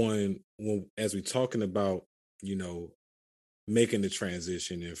when as we talking about, you know, making the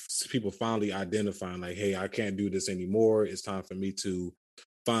transition, if people finally identifying like, hey, I can't do this anymore, it's time for me to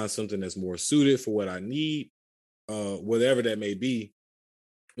find something that's more suited for what I need, whatever that may be.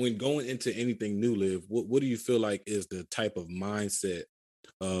 When going into anything new, Liv, what do you feel like is the type of mindset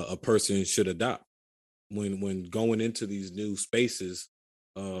a person should adopt when going into these new spaces,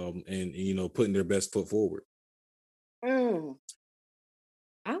 and you know, putting their best foot forward? Mm,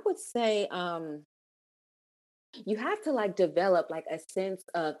 I would say you have to like develop like a sense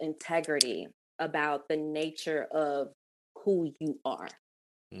of integrity about the nature of who you are.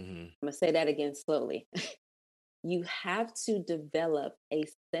 Mm-hmm. I'm gonna say that again slowly. You have to develop a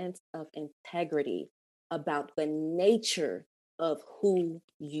sense of integrity about the nature of who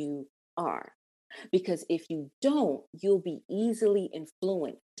you are. Because if you don't, you'll be easily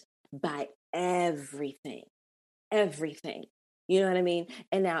influenced by everything, everything. You know what I mean?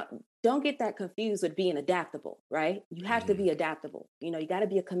 And now don't get that confused with being adaptable, right? You have to Mm-hmm. be adaptable. You got to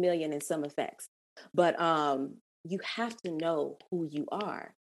be a chameleon in some effects. But you have to know who you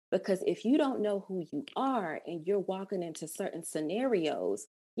are. Because if you don't know who you are and you're walking into certain scenarios,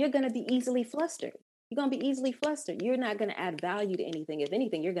 you're going to be easily flustered. You're going to be easily flustered. You're not going to add value to anything. If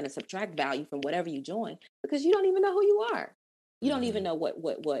anything, you're going to subtract value from whatever you join because you don't even know who you are. You don't even Mm-hmm.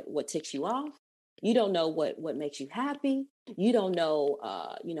 know what ticks you off. You don't know what makes you happy. You don't know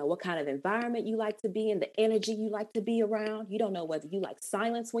what kind of environment you like to be in, the energy you like to be around. You don't know whether you like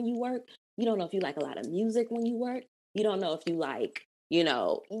silence when you work. You don't know if you like a lot of music when you work. You don't know if you like,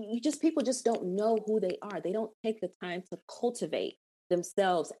 people just don't know who they are. They don't take the time to cultivate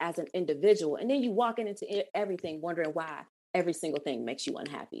themselves as an individual. And then you walking into everything wondering why every single thing makes you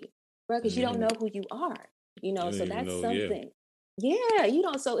unhappy, bro, because you don't Mm-hmm. know who you are, I so didn't even that's know. Yeah. something.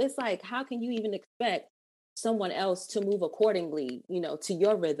 Yeah, so it's like, how can you even expect someone else to move accordingly, to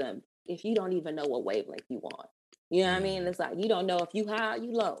your rhythm if you don't even know what wavelength you want? You know what I mean? Mm-hmm. It's like you don't know if you high or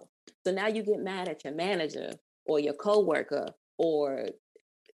you low. So now you get mad at your manager or your coworker or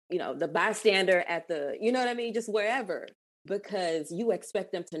the bystander at the, you know what I mean, just wherever, because you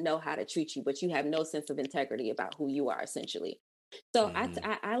expect them to know how to treat you, but you have no sense of integrity about who you are essentially. So I, Mm-hmm.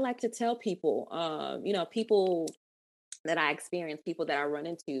 I, I like to tell people, people that I experience, people that I run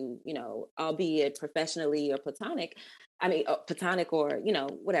into, albeit professionally or platonic, platonic or,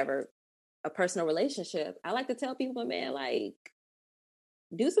 whatever, a personal relationship. I like to tell people, man, like,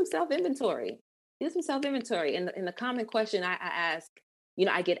 do some self-inventory. Do some self-inventory. And the common question I ask,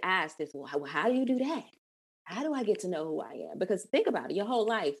 I get asked is, well, how do you do that? How do I get to know who I am? Because think about it, your whole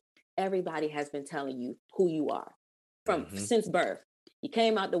life, everybody has been telling you who you are from Mm-hmm. since birth. You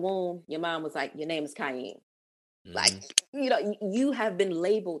came out the womb, your mom was like, your name is Cayenne. Like, Mm-hmm. you have been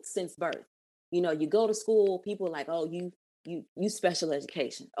labeled since birth. You go to school, people are like, oh, you special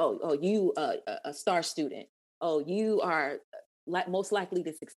education. Oh, you a star student. Oh, you are most likely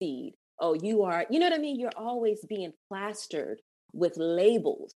to succeed. Oh, you are, you know what I mean? You're always being plastered with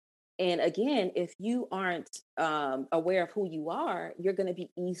labels. And again, if you aren't aware of who you are, you're going to be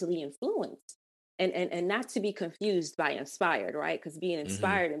easily influenced. And not to be confused by inspired, right? Because being Mm-hmm.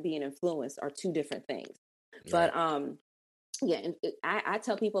 inspired and being influenced are two different things. Right. But yeah, and I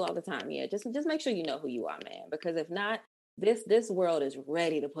tell people all the time, yeah, just make sure you know who you are, man. Because if not, this world is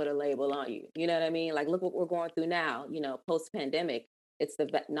ready to put a label on you. You know what I mean? Like, look what we're going through now. Post pandemic, it's the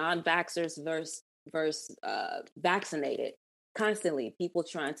non-vaxxers versus vaccinated. Constantly, people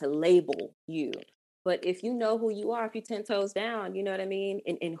trying to label you. But if you know who you are, if you 10 toes down, you know what I mean?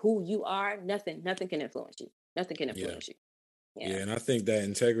 And who you are, nothing can influence you. Nothing can Yeah. influence you. Yeah, Yeah. and I think that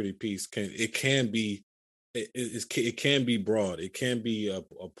integrity piece can be it can be broad. It can be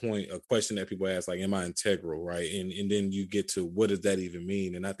a question that people ask, like, am I integral, right? And then you get to, what does that even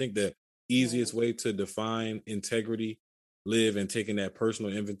mean? And I think the Mm, easiest way to define integrity, live, and taking that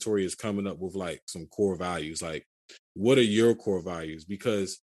personal inventory is coming up with like some core values. Like, what are your core values?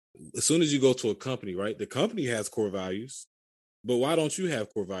 Because as soon as you go to a company, right, the company has core values, but why don't you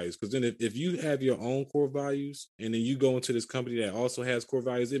have core values? Because then if you have your own core values and then you go into this company that also has core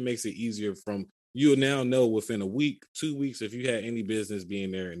values, it makes it easier. From You'll now know within a week, 2 weeks, if you had any business being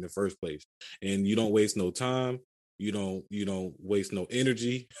there in the first place. And you don't waste no time, you don't waste no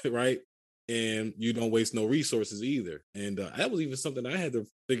energy, right? And you don't waste no resources either. And that was even something I had to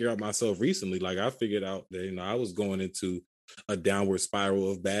figure out myself recently. Like, I figured out that, I was going into a downward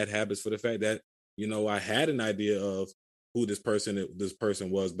spiral of bad habits for the fact that, I had an idea of who this person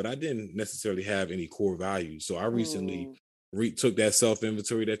was, but I didn't necessarily have any core values. So I recently mm, took that self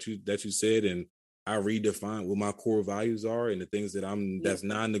inventory that you said, and I redefined what my core values are and the things yeah. that's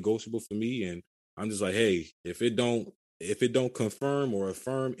non-negotiable for me. And I'm just like, hey, if it don't confirm or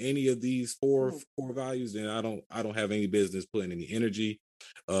affirm any of these four Mm, core values, then I don't have any business putting any energy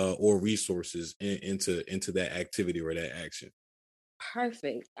or resources into that activity or that action.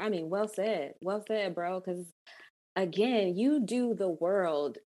 perfect. I mean, well said, bro. Because again, you do the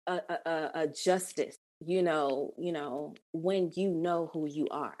world a justice, when you know who you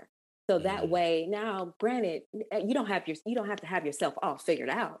are. So that Mhm. way, now, granted, you don't have to have yourself all figured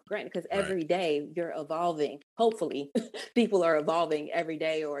out, granted, because Right. every day you're evolving. Hopefully, people are evolving every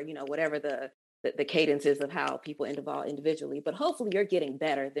day, or whatever the cadence is of how people evolve individually. But hopefully, you're getting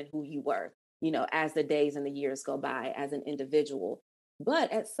better than who you were, as the days and the years go by as an individual.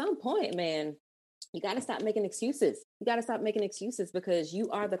 But at some point, man, you got to stop making excuses. You got to stop making excuses, because you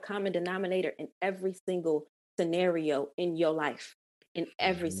are the common denominator in every single scenario in your life, in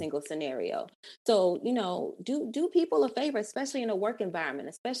every Mhm. single scenario. So, do people a favor, especially in a work environment,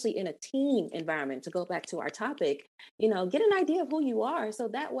 especially in a team environment, to go back to our topic, get an idea of who you are. So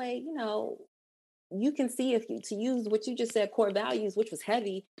that way, you can see, if you to use what you just said, core values, which was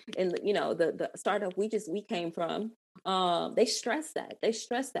heavy in the startup we came from. They stress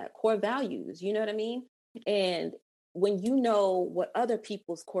that core values, you know what I mean? And when you know what other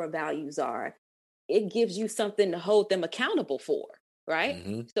people's core values are, it gives you something to hold them accountable for, right?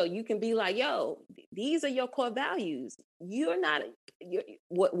 Mhm. So you can be like, yo, these are your core values. You're not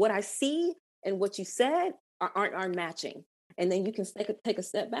what I see and what you said aren't matching. And then you can take a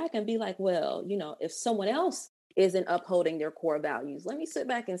step back and be like, well, if someone else isn't upholding their core values, let me sit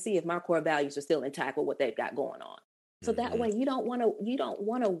back and see if my core values are still intact with what they've got going on. So that Mhm. way you don't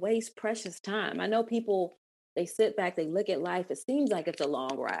want to waste precious time. I know people, they sit back, they look at life. It seems like it's a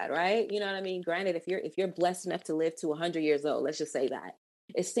long ride, right? You know what I mean? Granted, if you're blessed enough to live to 100 years old, let's just say that.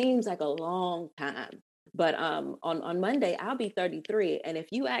 It seems like a long time. But on Monday, I'll be 33. And if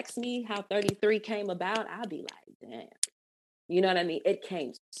you ask me how 33 came about, I'll be like, damn. You know what I mean? It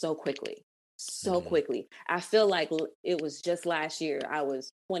came so quickly, so Mhm. quickly. I feel like it was just last year. I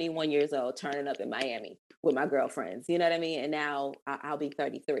was 21 years old, turning up in Miami with my girlfriends. You know what I mean? And now I'll be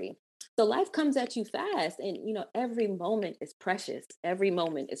 33. So life comes at you fast, and every moment is precious. Every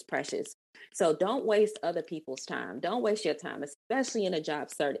moment is precious. So don't waste other people's time. Don't waste your time, especially in a job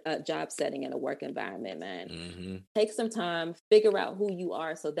setting in a work environment, man. Mhm. Take some time, figure out who you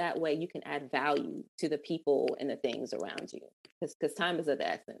are, so that way you can add value to the people and the things around you. Because time is of the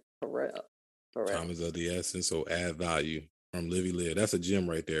essence, for Time real. is of the essence, so add value from Livy Live. That's a gem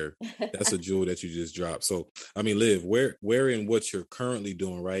right there. That's a jewel that you just dropped. So, I mean, Liv, where in what you're currently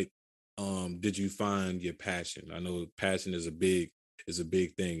doing, right? Did you find your passion? I know passion is a big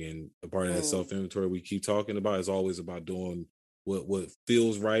thing, and a part of that Mm, self inventory we keep talking about is always about doing what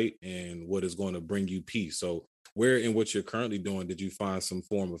feels right and what is going to bring you peace. So, where in what you're currently doing did you find some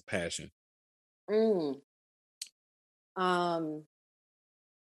form of passion? mm. Um.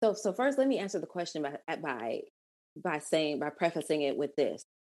 So first, let me answer the question by prefacing it with this.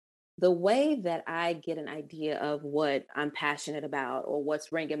 The way that I get an idea of what I'm passionate about, or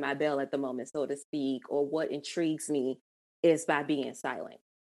what's ringing my bell at the moment, so to speak, or what intrigues me, is by being silent.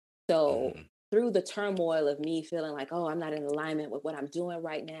 So Hmm. through the turmoil of me feeling like, oh, I'm not in alignment with what I'm doing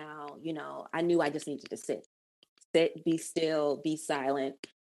right now, I knew I just needed to sit, be still, be silent.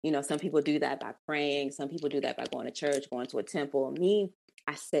 Some people do that by praying. Some people do that by going to church, going to a temple. Me,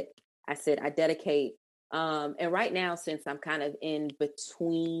 I sit, I dedicate. And right now, since I'm kind of in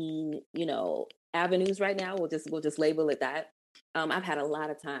between, avenues right now, we'll just label it that. I've had a lot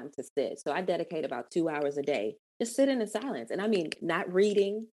of time to sit. So I dedicate about 2 hours a day, just sitting in silence. And I mean, not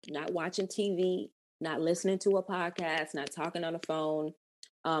reading, not watching TV, not listening to a podcast, not talking on the phone.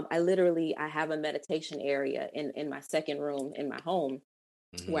 I have a meditation area in my second room in my home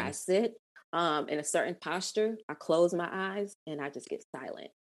where I sit in a certain posture. I close my eyes and I just get silent.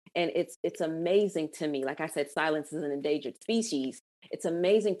 And it's amazing to me. Like I said, silence is an endangered species. It's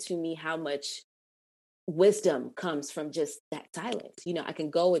amazing to me how much wisdom comes from just that silence. You know, I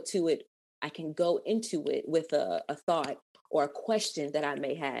can go into it. I can go into it with a thought or a question that I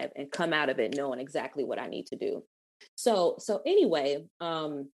may have and come out of it knowing exactly what I need to do. So anyway,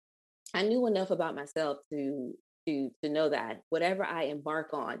 I knew enough about myself to know that whatever I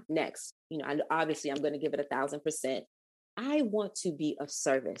embark on next, you know, obviously I'm going to give it 1,000%. I want to be of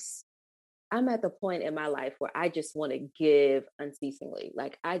service. I'm at the point in my life where I just want to give unceasingly.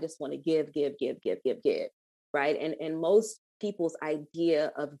 Like I just want to give, right? And most people's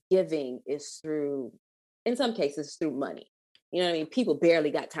idea of giving is through, in some cases, through money. You know what I mean? People barely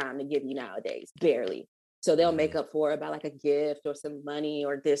got time to give you nowadays, barely. So they'll make up for it by like a gift or some money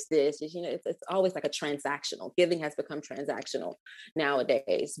or this. You know, it's always like a transactional. Giving has become transactional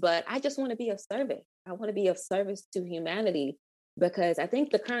nowadays. But I just want to be of service. I want to be of service to humanity because I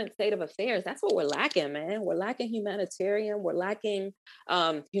think the current state of affairs, that's what we're lacking, man. We're lacking humanitarian. We're lacking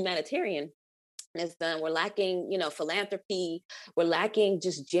humanitarian. We're lacking, you know, philanthropy. We're lacking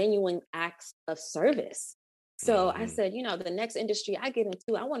just genuine acts of service. So I said, you know, the next industry I get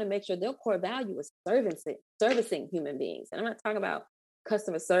into, I want to make sure their core value is servicing human beings. And I'm not talking about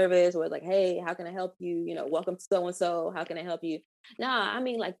customer service or like, hey, how can I help you? You know, welcome to so and so. How can I help you? Nah, I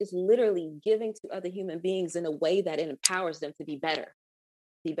mean like just literally giving to other human beings in a way that it empowers them to be better,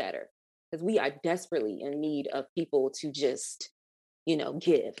 because we are desperately in need of people to just, you know,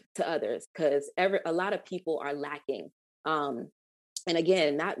 give to others because a lot of people are lacking. And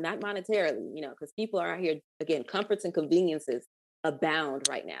again, not monetarily, you know, because people are out here, again, comforts and conveniences abound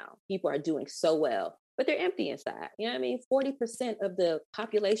right now. People are doing so well, but they're empty inside. You know what I mean? 40% of the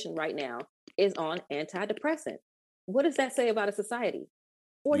population right now is on antidepressants. What does that say about a society?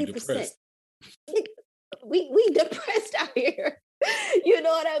 40%. We depressed out here. You know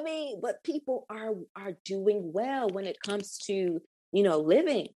what I mean? But people are doing well when it comes to, you know,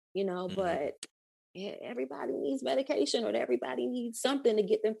 living, you know, but everybody needs medication or everybody needs something to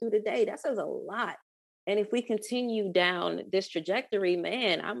get them through the day. That says a lot. And if we continue down this trajectory,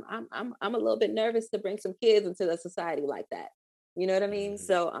 man, I'm a little bit nervous to bring some kids into a society like that. You know what I mean?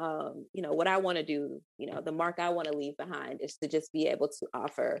 So, you know, what I want to do, you know, the mark I want to leave behind is to just be able to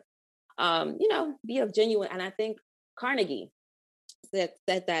offer, you know, be of genuine. And I think Carnegie said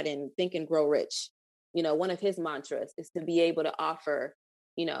that in Think and Grow Rich. You know, one of his mantras is to be able to offer,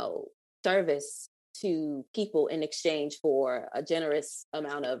 you know, service to people in exchange for a generous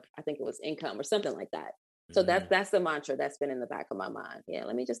amount of, I think it was income or something like that. So that's the mantra that's been in the back of my mind. Yeah,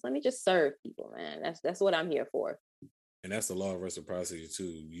 let me just serve people, man. That's what I'm here for. And that's the law of reciprocity too.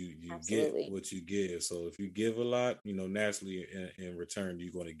 You Absolutely. get what you give. So if you give a lot, you know, naturally in return,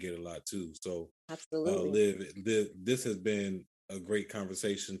 you're going to get a lot too. So Absolutely. this has been a great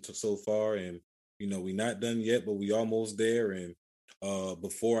conversation so far, and you know, we're not done yet, but we almost there. And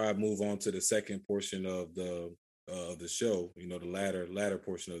before I move on to the second portion of the show, you know, the latter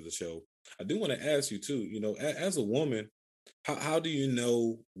portion of the show, I do want to ask you too. You know, as a woman, how do you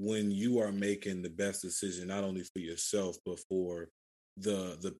know when you are making the best decision, not only for yourself, but for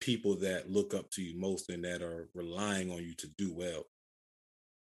the people that look up to you most and that are relying on you to do well?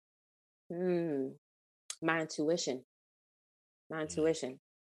 Mm, my intuition. My Mm, intuition.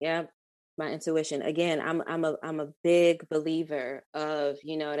 Yeah. My intuition. Again, I'm a big believer of,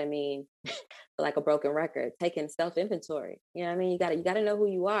 you know what I mean, like a broken record, taking self-inventory. You know what I mean? You gotta know who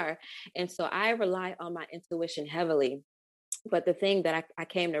you are. And so I rely on my intuition heavily. But the thing that I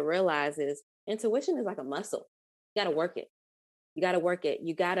came to realize is intuition is like a muscle. You gotta work it. You gotta work it.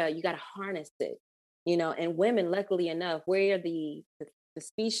 You gotta harness it. You know, and women, luckily enough, we're the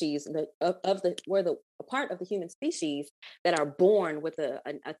species of the we're the a part of the human species that are born with a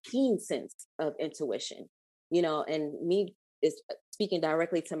keen sense of intuition. You know, and me is speaking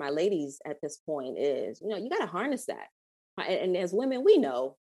directly to my ladies at this point is, you know, you gotta harness that. And as women, we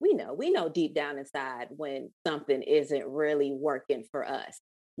know deep down inside when something isn't really working for us.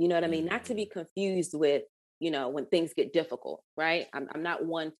 You know what I mean? Not to be mm, confused with, you know, when things get difficult, right? I'm not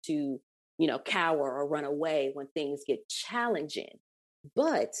one to, you know, cower or run away when things get challenging.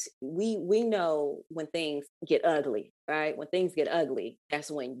 But we know when things get ugly, right? When things get ugly, that's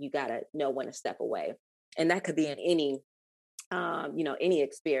when you gotta know when to step away. And that could be in any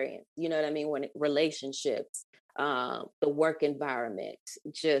experience, you know what I mean? When relationships, the work environment,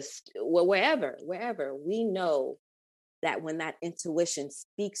 just wherever we know that when that intuition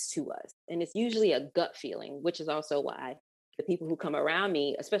speaks to us, and it's usually a gut feeling, which is also why the people who come around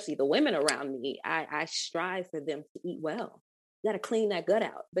me, especially the women around me, I strive for them to eat well. You got to clean that gut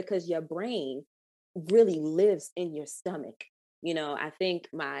out because your brain really lives in your stomach. I think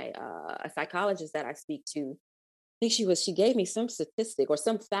my a psychologist that I speak to, I think she gave me some statistic or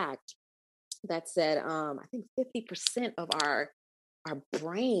some fact that said I think 50% of our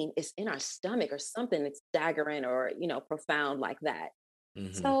brain is in our stomach or something that's staggering or profound like that.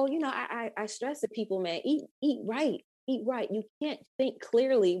 Mm-hmm. So I stress to people, man, eat right. You can't think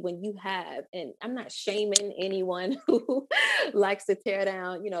clearly when you have, and I'm not shaming anyone who likes to chow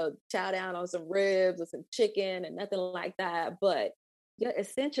down on some ribs or some chicken and nothing like that, but you're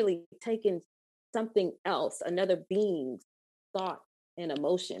essentially taking something else, another being's thought and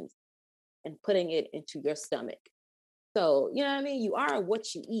emotions, and putting it into your stomach. So, you know what I mean? You are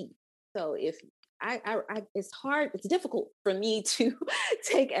what you eat. So if it's hard, it's difficult for me to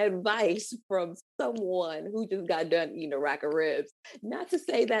take advice from someone who just got done eating a rack of ribs. Not to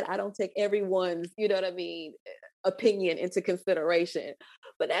say that I don't take everyone's, you know what I mean, opinion into consideration,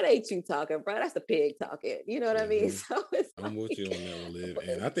 but that ain't you talking, bro. That's the pig talking. You know what I mean? Mm-hmm. So it's I'm with you on that one, Liv. like,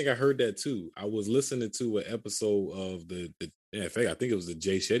 And I think I heard that too. I was listening to an episode of in fact, I think it was the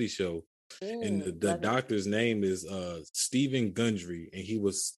Jay Shetty show. And the love him. doctor's name is Stephen Gundry. And he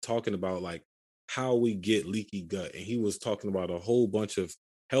was talking about like how we get leaky gut. And he was talking about a whole bunch of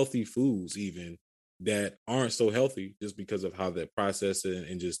healthy foods, even that aren't so healthy just because of how they process it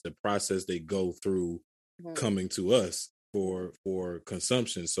and just the process they go through Mhm. coming to us for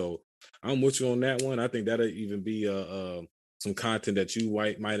consumption. So I'm with you on that one. I think that'll even be some content that you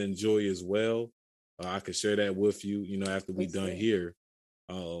might enjoy as well. I could share that with you, after we Please done do. here.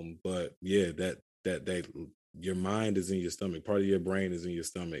 But yeah, that your mind is in your stomach. Part of your brain is in your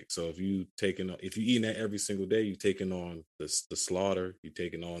stomach. So if you eating that every single day, you taking on the slaughter. You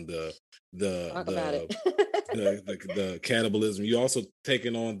taking on the Talk about it. the the cannibalism. You also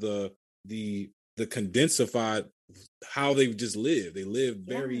taking on the condensified how they just live. They live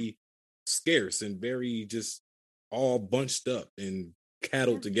Yeah. very scarce and very just all bunched up and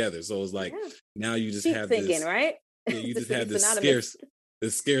cattled Yeah. together. So it's like Yeah. now you just Sheep have thinking, this, right? yeah, you just have It's synonymous.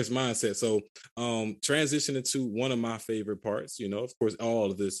 this scarce mindset. So transitioning to one of my favorite parts, of course,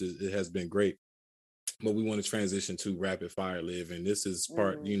 all of this it has been great. But we want to transition to rapid fire, Live. And this is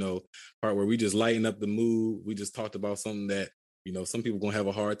Mm. part where we just lighten up the mood. We just talked about something that, some people gonna have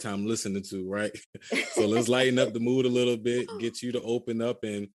a hard time listening to, right? So let's lighten up the mood a little bit, get you to open up.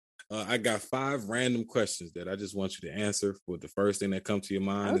 And I got 5 random questions that I just want you to answer for the first thing that comes to your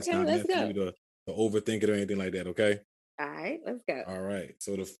mind. It's Okay, not let's meant for go. you to overthink it or anything like that, okay? All right, let's go. All right.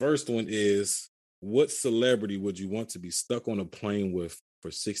 So the first one is, what celebrity would you want to be stuck on a plane with for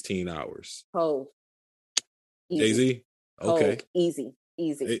 16 hours? Hove, easy. Jay-Z? Okay. Hove, easy,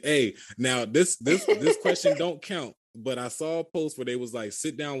 easy. Hey, now this question don't count, but I saw a post where they was like,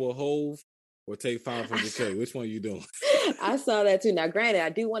 sit down with Hove or take 500K. Which one you doing? I saw that too. Now, granted, I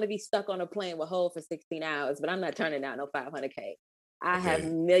do want to be stuck on a plane with Hove for 16 hours, but I'm not turning down no 500K. I have Okay.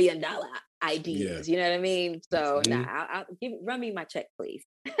 $1,000,000 Yeah. ideas. You know what I mean? So, Mhm. I'll run me my check, please.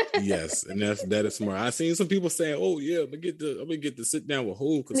 Yes, and that is smart. I seen some people saying, "Oh yeah, I'm gonna get to sit down with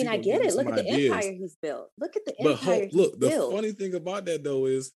Hove I because mean, he I gonna give get me it. some Look at the ideas." empire he's built. Look at the But empire he's look, the built. funny thing about that though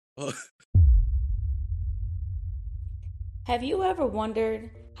is, Have you ever wondered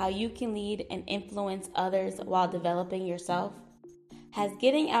how you can lead and influence others while developing yourself? Has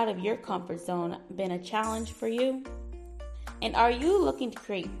getting out of your comfort zone been a challenge for you? And are you looking to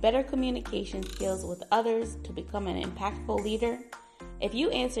create better communication skills with others to become an impactful leader? If you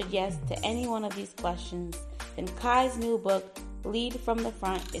answered yes to any one of these questions, then Kai's new book, Lead from the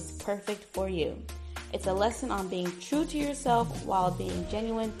Front, is perfect for you. It's a lesson on being true to yourself while being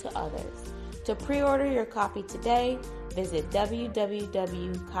genuine to others. To pre-order your copy today, visit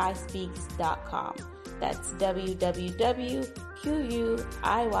www.kaispeaks.com. That's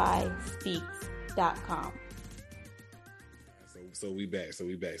www.kuiyspeaks.com. so we back. So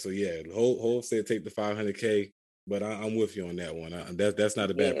yeah, Hove said take the 500K, but I'm with you on that one. That's not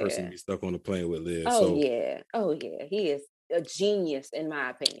a bad person to Yeah. be stuck on the plane with, Liz. Oh, So yeah. Oh, yeah. He is a genius, in my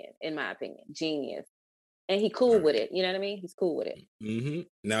opinion. Genius. And he all cool with right. it. You know what I mean? He's cool with it.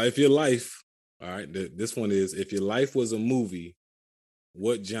 Now, if your life, all right, this one is, if your life was a movie,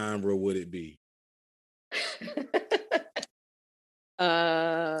 what genre would it be?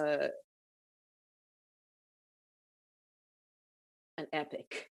 uh, an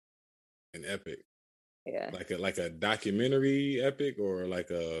epic. An epic. Yeah. Like a documentary epic or like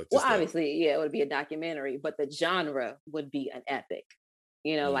a Well, just a obviously, yeah, it would be a documentary, but the genre would be an epic.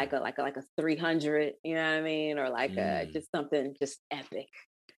 You know, mm, like a 300. You know what I mean, or like a mm, just something just epic.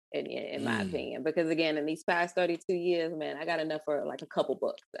 In my mm. opinion, because again, in these past 32 years, man, I got enough for like a couple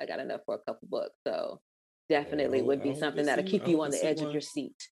books. I got enough for a couple books. So definitely Well, would be something that'll keep I you hope on to the see edge of your one.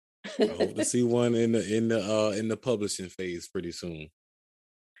 seat. I hope to see one in the publishing phase pretty soon.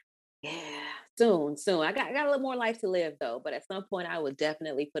 Yeah, soon. I got a little more life to live though, but at some point I would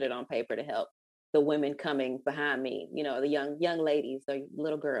definitely put it on paper to help the women coming behind me, you know, the young ladies or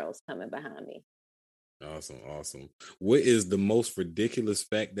little girls coming behind me. Awesome, awesome. What is the most ridiculous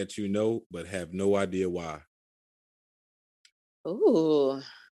fact that you know but have no idea why? Ooh.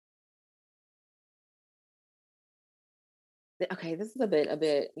 Okay, this is a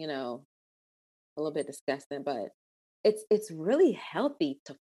bit, you know, a little bit disgusting, but it's really healthy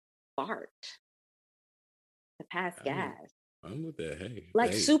to fart, to pass I'm gas. I'm with that. Hey,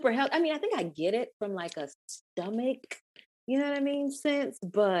 Like hey. super healthy. I mean, I think I get it from like a stomach, you know what I mean, sense,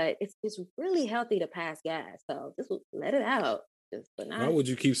 but it's really healthy to pass gas. So just let it out. Just but Why not would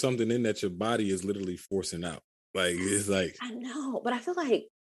you keep something in that your body is literally forcing out? Like it's like I know, but I feel like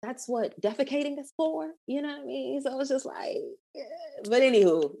that's what defecating is for. You know what I mean? So it's just like, yeah. But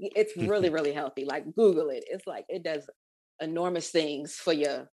anywho, it's really, really healthy. Like Google it. It's like it does enormous things for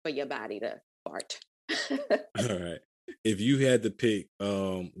your body to fart. all right. If you had to pick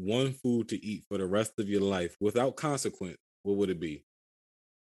one food to eat for the rest of your life without consequence, what would it be?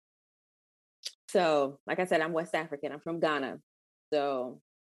 So, like I said, I'm West African. I'm from Ghana, so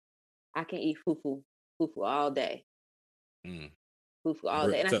I can eat fufu all day. Mm. Fufu all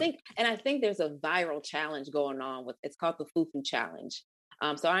day. And I think there's a viral challenge going on with it's called the fufu challenge.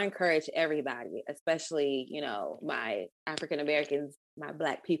 So I encourage everybody, especially, you know, my African Americans, my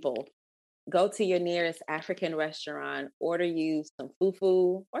black people, go to your nearest African restaurant, order you some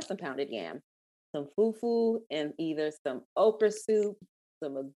fufu or some pounded yam, some fufu and either some okra soup,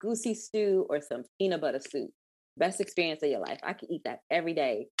 some agusi stew, or some peanut butter soup. Best experience of your life. I can eat that every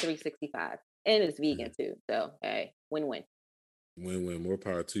day, 365. And it's vegan Mm. too. So hey, win-win. Win-win, more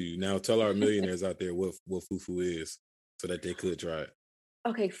power to you. Now tell our millionaires out there what fufu is so that they could try it.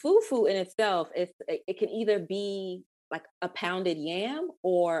 Okay, fufu in itself, it can either be like a pounded yam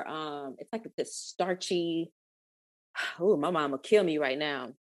or it's like this starchy. Oh, my mom will kill me right now.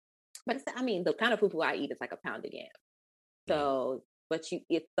 But it's, I mean, the kind of fufu I eat is like a pounded yam. Mm. So, but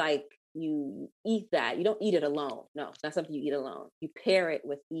it's like you eat that. You don't eat it alone. No, it's not something you eat alone. You pair it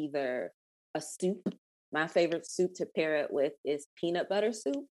with either a soup. My favorite soup to pair it with is peanut butter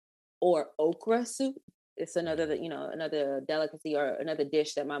soup or okra soup. It's another, Mm. you know, another delicacy or another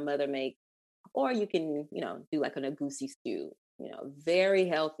dish that my mother makes. Or you can, you know, do like an agusi stew. You know, very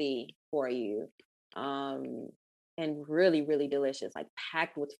healthy for you, um, and really, really delicious. Like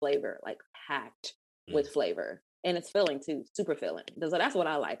packed with flavor. Like packed Mm. with flavor, and it's filling too. Super filling. So that's what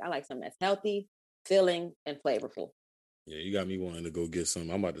I like. I like something that's healthy, filling, and flavorful. Yeah, you got me wanting to go get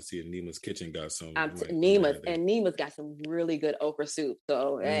some. I'm about to see if Nima's Kitchen got some. I might Neema's have to. and Neema's got some really good okra soup.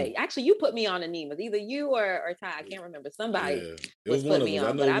 So Mm. hey, actually, you put me on to Neema's. Either you or Ty. I can't remember. Somebody Yeah, it was was one putting of me us. I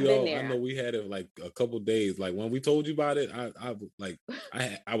on, know but we I've been all. I know there. we had it like a couple days. Like when we told you about it,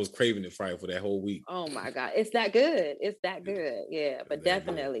 I was craving it for that whole week. Oh my God. It's that good. It's that Yeah, good. Yeah. it's But that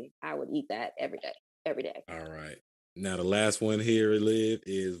good. definitely I would eat that every day. Every day. All right. Now the last one here, Liv,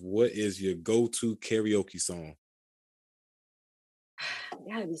 is what is your go-to karaoke song?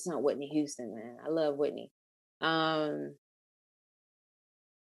 Gotta be some Whitney Houston, man. I love Whitney. Um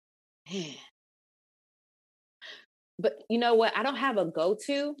man. But you know what? I don't have a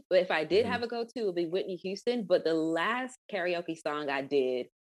go-to, but if I did have Mhm. a go-to, it would be Whitney Houston. But the last karaoke song I did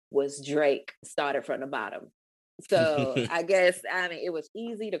was Drake, Started from the Bottom. So I guess I mean it was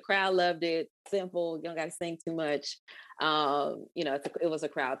easy. The crowd loved it. Simple. You don't got to sing too much. You know, it was a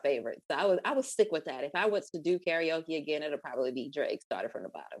crowd favorite. So I would stick with that. If I was to do karaoke again, it'll probably be Drake, Started from the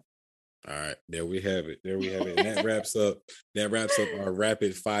Bottom. All right, there we have it. There we have it. And that wraps up our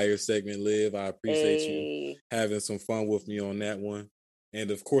rapid fire segment, Liv. I appreciate you A having some fun with me on that one. And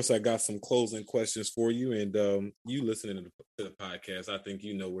of course, I got some closing questions for you. And you listening to the podcast, I think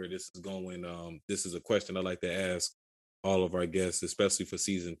you know where this is going. This is a question I like to ask all of our guests, especially for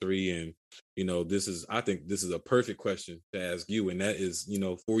season 3. And I think this is a perfect question to ask you. And that is,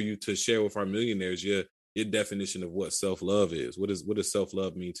 for you to share with our millionaires your definition of what self-love is. What does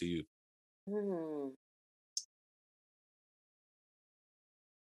self-love mean to you? hmm,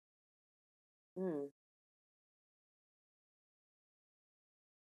 hmm,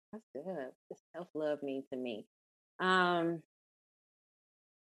 that's good. What does self-love mean to me? Um,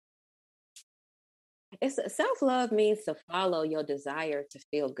 It's self-love means to follow your desire to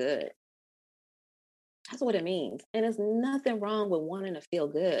feel good. That's what it means. And there's nothing wrong with wanting to feel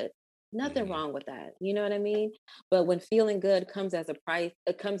good. Nothing Mm-hmm. wrong with that. You know what I mean? But when feeling good comes as a price,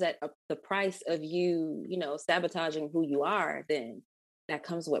 it comes at the price of you, sabotaging who you are, then that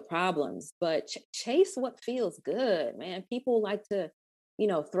comes with problems. But chase what feels good, man. People like to,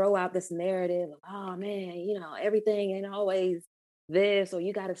 throw out this narrative of, oh man, everything ain't always this, or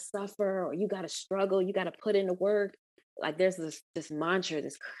you got to suffer, or you got to struggle, you got to put in the work. Like there's this mantra,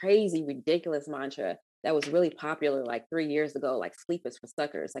 this crazy, ridiculous mantra that was really popular like 3 years ago, like sleep is for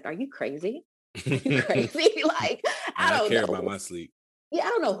suckers. Like, are you crazy? Are you crazy? Like, I I don't care about know. my sleep. Yeah, I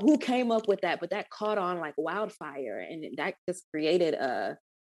don't know who came up with that, but that caught on like wildfire. And that just created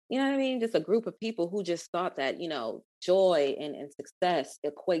you know what I mean? Just a group of people who just thought that, joy and success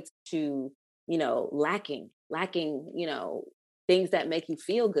equates to, lacking, things that make you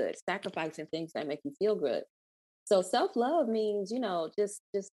feel good, sacrificing things that make you feel good. So self-love means, just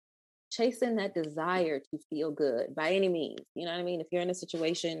chasing that desire to feel good by any means. You know what I mean? If you're in a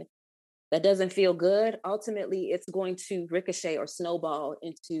situation that doesn't feel good, ultimately it's going to ricochet or snowball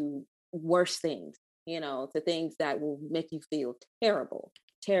into worse things, to things that will make you feel terrible,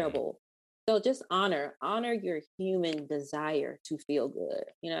 terrible. So just honor your human desire to feel good,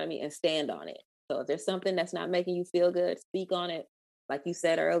 you know what I mean? And stand on it. So if there's something that's not making you feel good, speak on it. Like you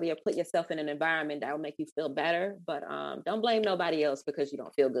said earlier, put yourself in an environment that will make you feel better, but don't blame nobody else because you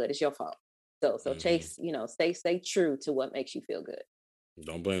don't feel good. It's your fault. So Mm-hmm. chase, stay true to what makes you feel good.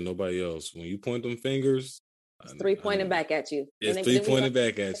 Don't blame nobody else. When you point them fingers, It's three pointing back at you. it's three When we pointing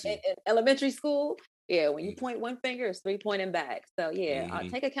back at you. in elementary school, yeah, when you Mm-hmm. point one finger, it's three pointing back. So yeah, Mm-hmm.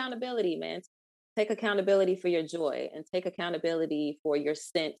 take accountability, man. Take accountability for your joy and take accountability for your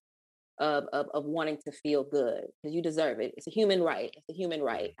sense of wanting to feel good because you deserve it. It's a human right. It's a human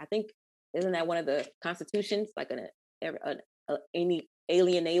right. I think isn't that one of the constitutions, like any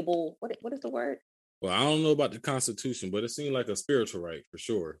alienable? What is the word? Well, I don't know about the Constitution, but it seemed like a spiritual right for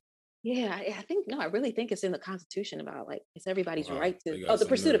sure. Yeah, I think no, I really think it's in the Constitution about like it's everybody's Wow, right to. they Oh, got the some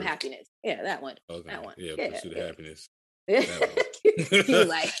pursuit of nerve. happiness. Yeah, that one. Okay, That one. yeah, Yeah, pursuit of yeah. happiness. Yeah. That one. Q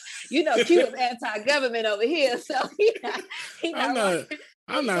like, Q is anti-government over here, so he I'm not not. right.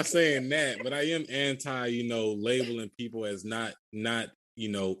 I'm not saying that, but I am anti. Labeling people as not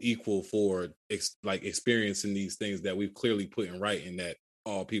equal for like experiencing these things that we've clearly put in writing that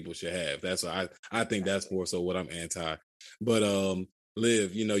all people should have. That's I think that's more so what I'm anti. But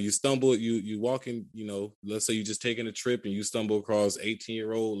Liv, you stumble, you walking, let's say you just taking a trip and you stumble across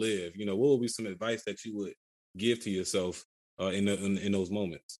 18-year-old Liv. What would be some advice that you would give to yourself in those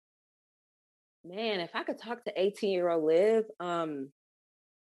moments? Man, if I could talk to 18-year-old Liv,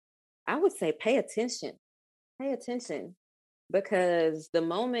 I would say pay attention. Pay attention. Because the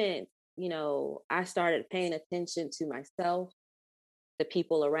moment, I started paying attention to myself, the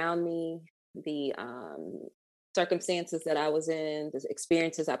people around me, the circumstances that I was in, the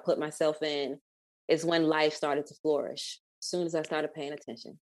experiences I put myself in, is when life started to flourish. As soon as I started paying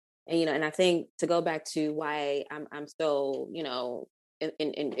attention, and I think to go back to why I'm so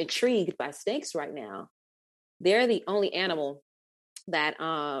intrigued by snakes right now. They're the only animal that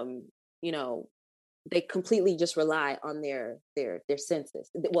you know they completely just rely on their senses.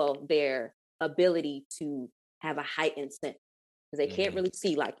 Well, their ability to have a heightened sense because they can't Mm-hmm. really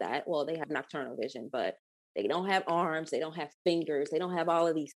see like that. Well, they have nocturnal vision, but they don't have arms, they don't have fingers, they don't have all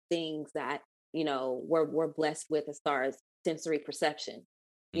of these things that we're blessed with as far as sensory perception.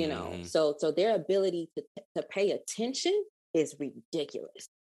 Mm-hmm. So their ability to pay attention is ridiculous.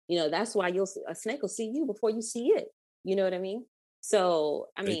 That's why a snake will see you before you see it. You know what I mean? So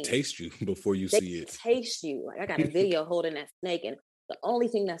I They mean, taste you before you they see it. taste you. Like I got a video holding that snake, and the only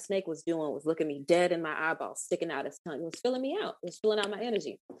thing that snake was doing was looking me dead in my eyeball, sticking out its tongue. It was filling me out. It was filling out my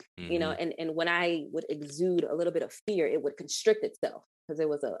energy. Mm-hmm. And when I would exude a little bit of fear, it would constrict itself because it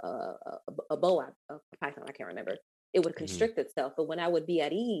was a boa, a python. I can't remember. It would Mm-hmm. constrict itself. But when I would be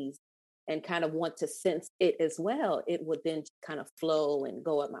at ease and kind of want to sense it as well, it would then kind of flow and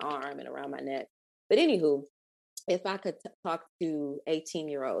go up my arm and around my neck. But anywho, if I could talk to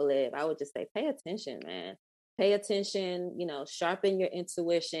 18-year-old Liv, I would just say, pay attention, man. Pay attention, sharpen your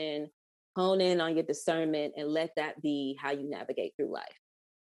intuition, hone in on your discernment, and let that be how you navigate through life.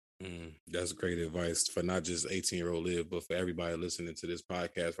 That's great advice for not just 18-year-old Liv, but for everybody listening to this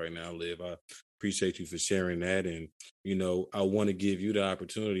podcast right now, Liv. I appreciate you for sharing that. And, I want to give you the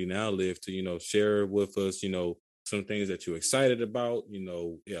opportunity now, Liv, to, share with us, some things that you're excited about,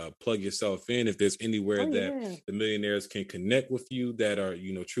 plug yourself in. If there's anywhere Oh, that yeah. the millionaires can connect with you that are,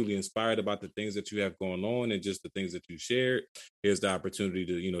 truly inspired about the things that you have going on and just the things that you shared, here's the opportunity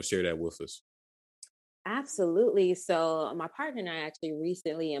to, share that with us. Absolutely. So my partner and I actually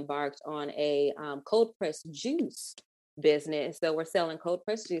recently embarked on a cold pressed juice business. So we're selling cold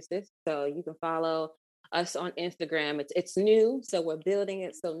pressed juices. So you can follow us on Instagram. It's new, so we're building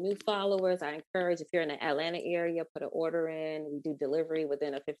it. So new followers. I encourage, if you're in the Atlanta area, put an order in. We do delivery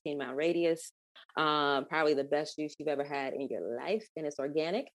within a 15-mile radius. Probably the best juice you've ever had in your life, and it's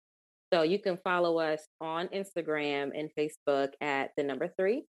organic. So you can follow us on Instagram and Facebook at the number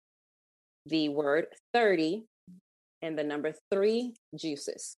 3, the word 30, and the number 3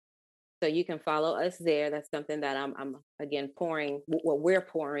 juices. So you can follow us there. That's something that I'm again pouring, what we're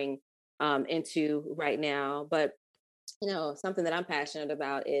pouring into right now. But something that I'm passionate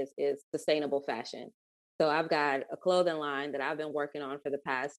about is sustainable fashion. So I've got a clothing line that I've been working on for the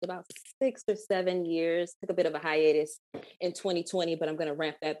past about 6 or 7 years. Took a bit of a hiatus in 2020, but I'm going to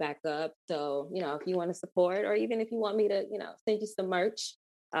ramp that back up. So, if you want to support, or even if you want me to, send you some merch,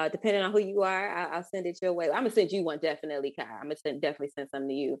 depending on who you are, I'll send it your way. I'm going to send you one, definitely, Kai. I'm going to definitely send some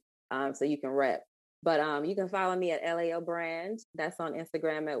to you so you can rep. But you can follow me at LAO Brand. That's on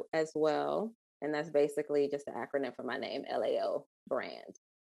Instagram as well. And that's basically just an acronym for my name, LAO Brand.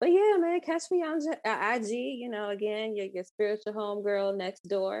 But yeah, man, catch me on IG, again, your spiritual homegirl next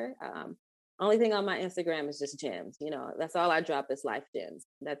door. Only thing on my Instagram is just gems. That's all I drop is life gems.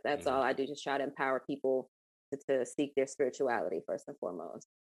 That's all I do. Just try to empower people to seek their spirituality first and foremost.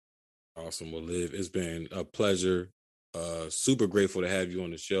 Awesome. Well, Liv, it's been a pleasure. Super grateful to have you on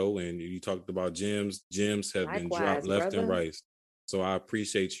the show. And you talked about gems. Gems have been dropped left and right. So I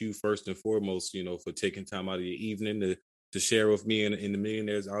appreciate you first and foremost, for taking time out of your evening to share with me and the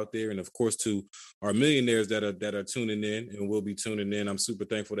millionaires out there. And of course, to our millionaires that are tuning in and will be tuning in. I'm super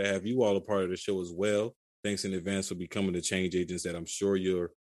thankful to have you all a part of the show as well. Thanks in advance for becoming the change agents that I'm sure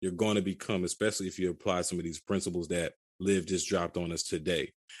you're going to become, especially if you apply some of these principles that Liv just dropped on us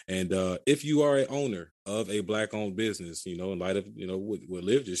today. And if you are an owner of a Black-owned business, in light of, what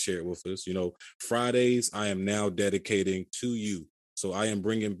Liv just shared with us, Fridays, I am now dedicating to you. So I am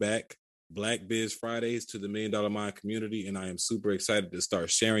bringing back Black Biz Fridays to the $1 Million Mind community. And I am super excited to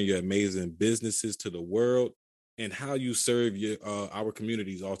start sharing your amazing businesses to the world and how you serve our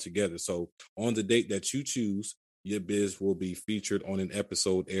communities all together. So on the date that you choose, your biz will be featured on an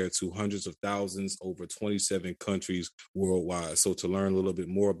episode aired to hundreds of thousands over 27 countries worldwide. So to learn a little bit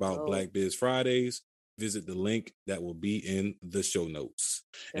more about Black Biz Fridays, visit the link that will be in the show notes.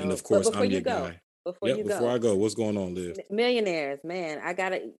 And of course, I'm your guy. Before I go, what's going on, Liv? Millionaires, man,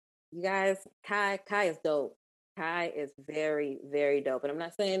 you guys, Kai is dope. Kai is very, very dope. And I'm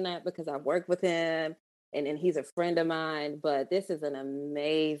not saying that because I've worked with him and he's a friend of mine, but this is an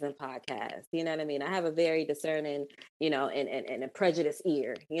amazing podcast. You know what I mean? I have a very discerning, and a prejudiced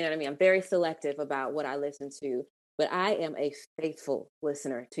ear. You know what I mean? I'm very selective about what I listen to, but I am a faithful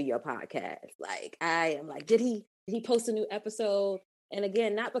listener to your podcast. Like, I am like, did he post a new episode? And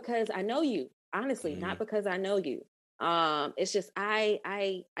again, not because I know you, honestly, not because I know you. It's just,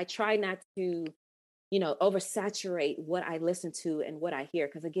 I try not to, oversaturate what I listen to and what I hear.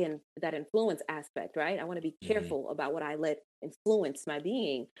 Cause again, that influence aspect, right? I want to be careful about what I let influence my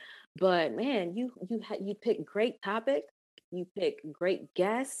being. But man, you pick great topics, you pick great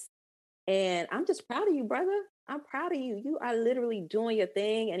guests, and I'm just proud of you, brother. I'm proud of you. You are literally doing your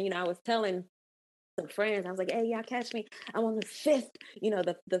thing. And, I was telling some friends, I was like, hey, y'all catch me. I'm on the 5th,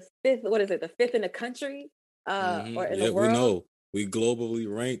 the 5th, what is it? The 5th in the country or in the world. We know. We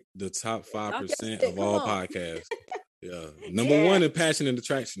globally rank the top 5% of all podcasts. Yeah. Number 1 in passion and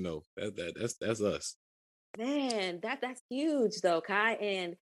attraction, though. That's us. Man, that's huge though, Kai.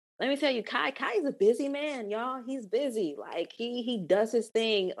 And let me tell you, Kai is a busy man, y'all. He's busy. Like he does his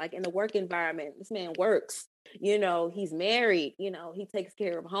thing, like in the work environment. This man works. He's married. He takes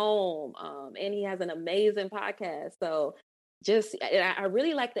care of home. And he has an amazing podcast. So I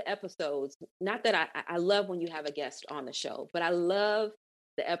really like the episodes. Not that I love when you have a guest on the show, but I love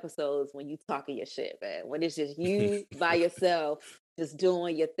the episodes when you talking your shit, man. When it's just you by yourself, just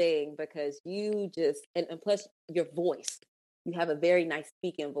doing your thing, because you just, and plus your voice, you have a very nice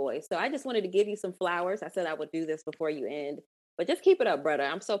speaking voice. So I just wanted to give you some flowers. I said I would do this before you end, but just keep it up, brother.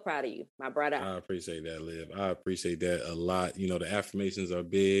 I'm so proud of you, my brother. I appreciate that, Liv. I appreciate that a lot. The affirmations are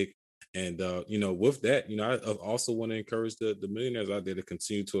big. And, with that, I also want to encourage the millionaires out there to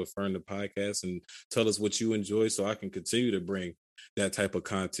continue to affirm the podcast and tell us what you enjoy so I can continue to bring that type of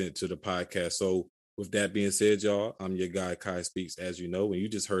content to the podcast. So with that being said, y'all, I'm your guy, Kai Speaks, as you know, and you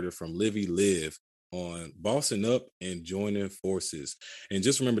just heard it from Livy Liv on bossing up and joining forces. And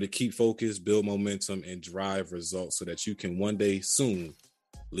just remember to keep focused, build momentum, and drive results so that you can one day soon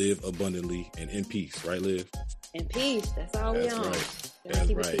live abundantly and in peace. Right, Liv? In peace. That's all we on. Right.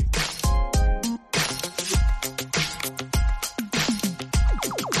 That's right.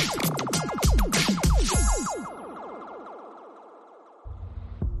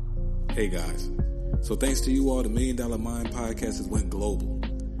 Hey guys, so thanks to you all, the $1 Million Mind podcast has went global.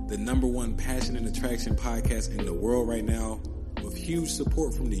 The #1 passion and attraction podcast in the world right now, with huge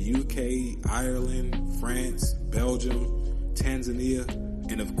support from the UK, Ireland, France, Belgium, Tanzania,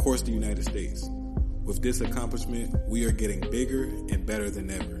 and of course the United States. With this accomplishment, we are getting bigger and better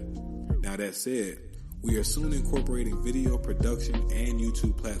than ever. Now that said, we are soon incorporating video production and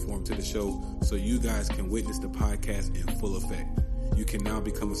YouTube platform to the show so you guys can witness the podcast in full effect. You can now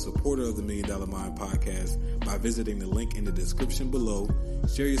become a supporter of the $1 Million Mind podcast by visiting the link in the description below.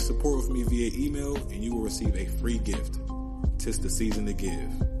 Share your support with me via email and you will receive a free gift. 'Tis the season to give.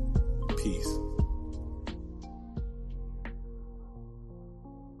 Peace.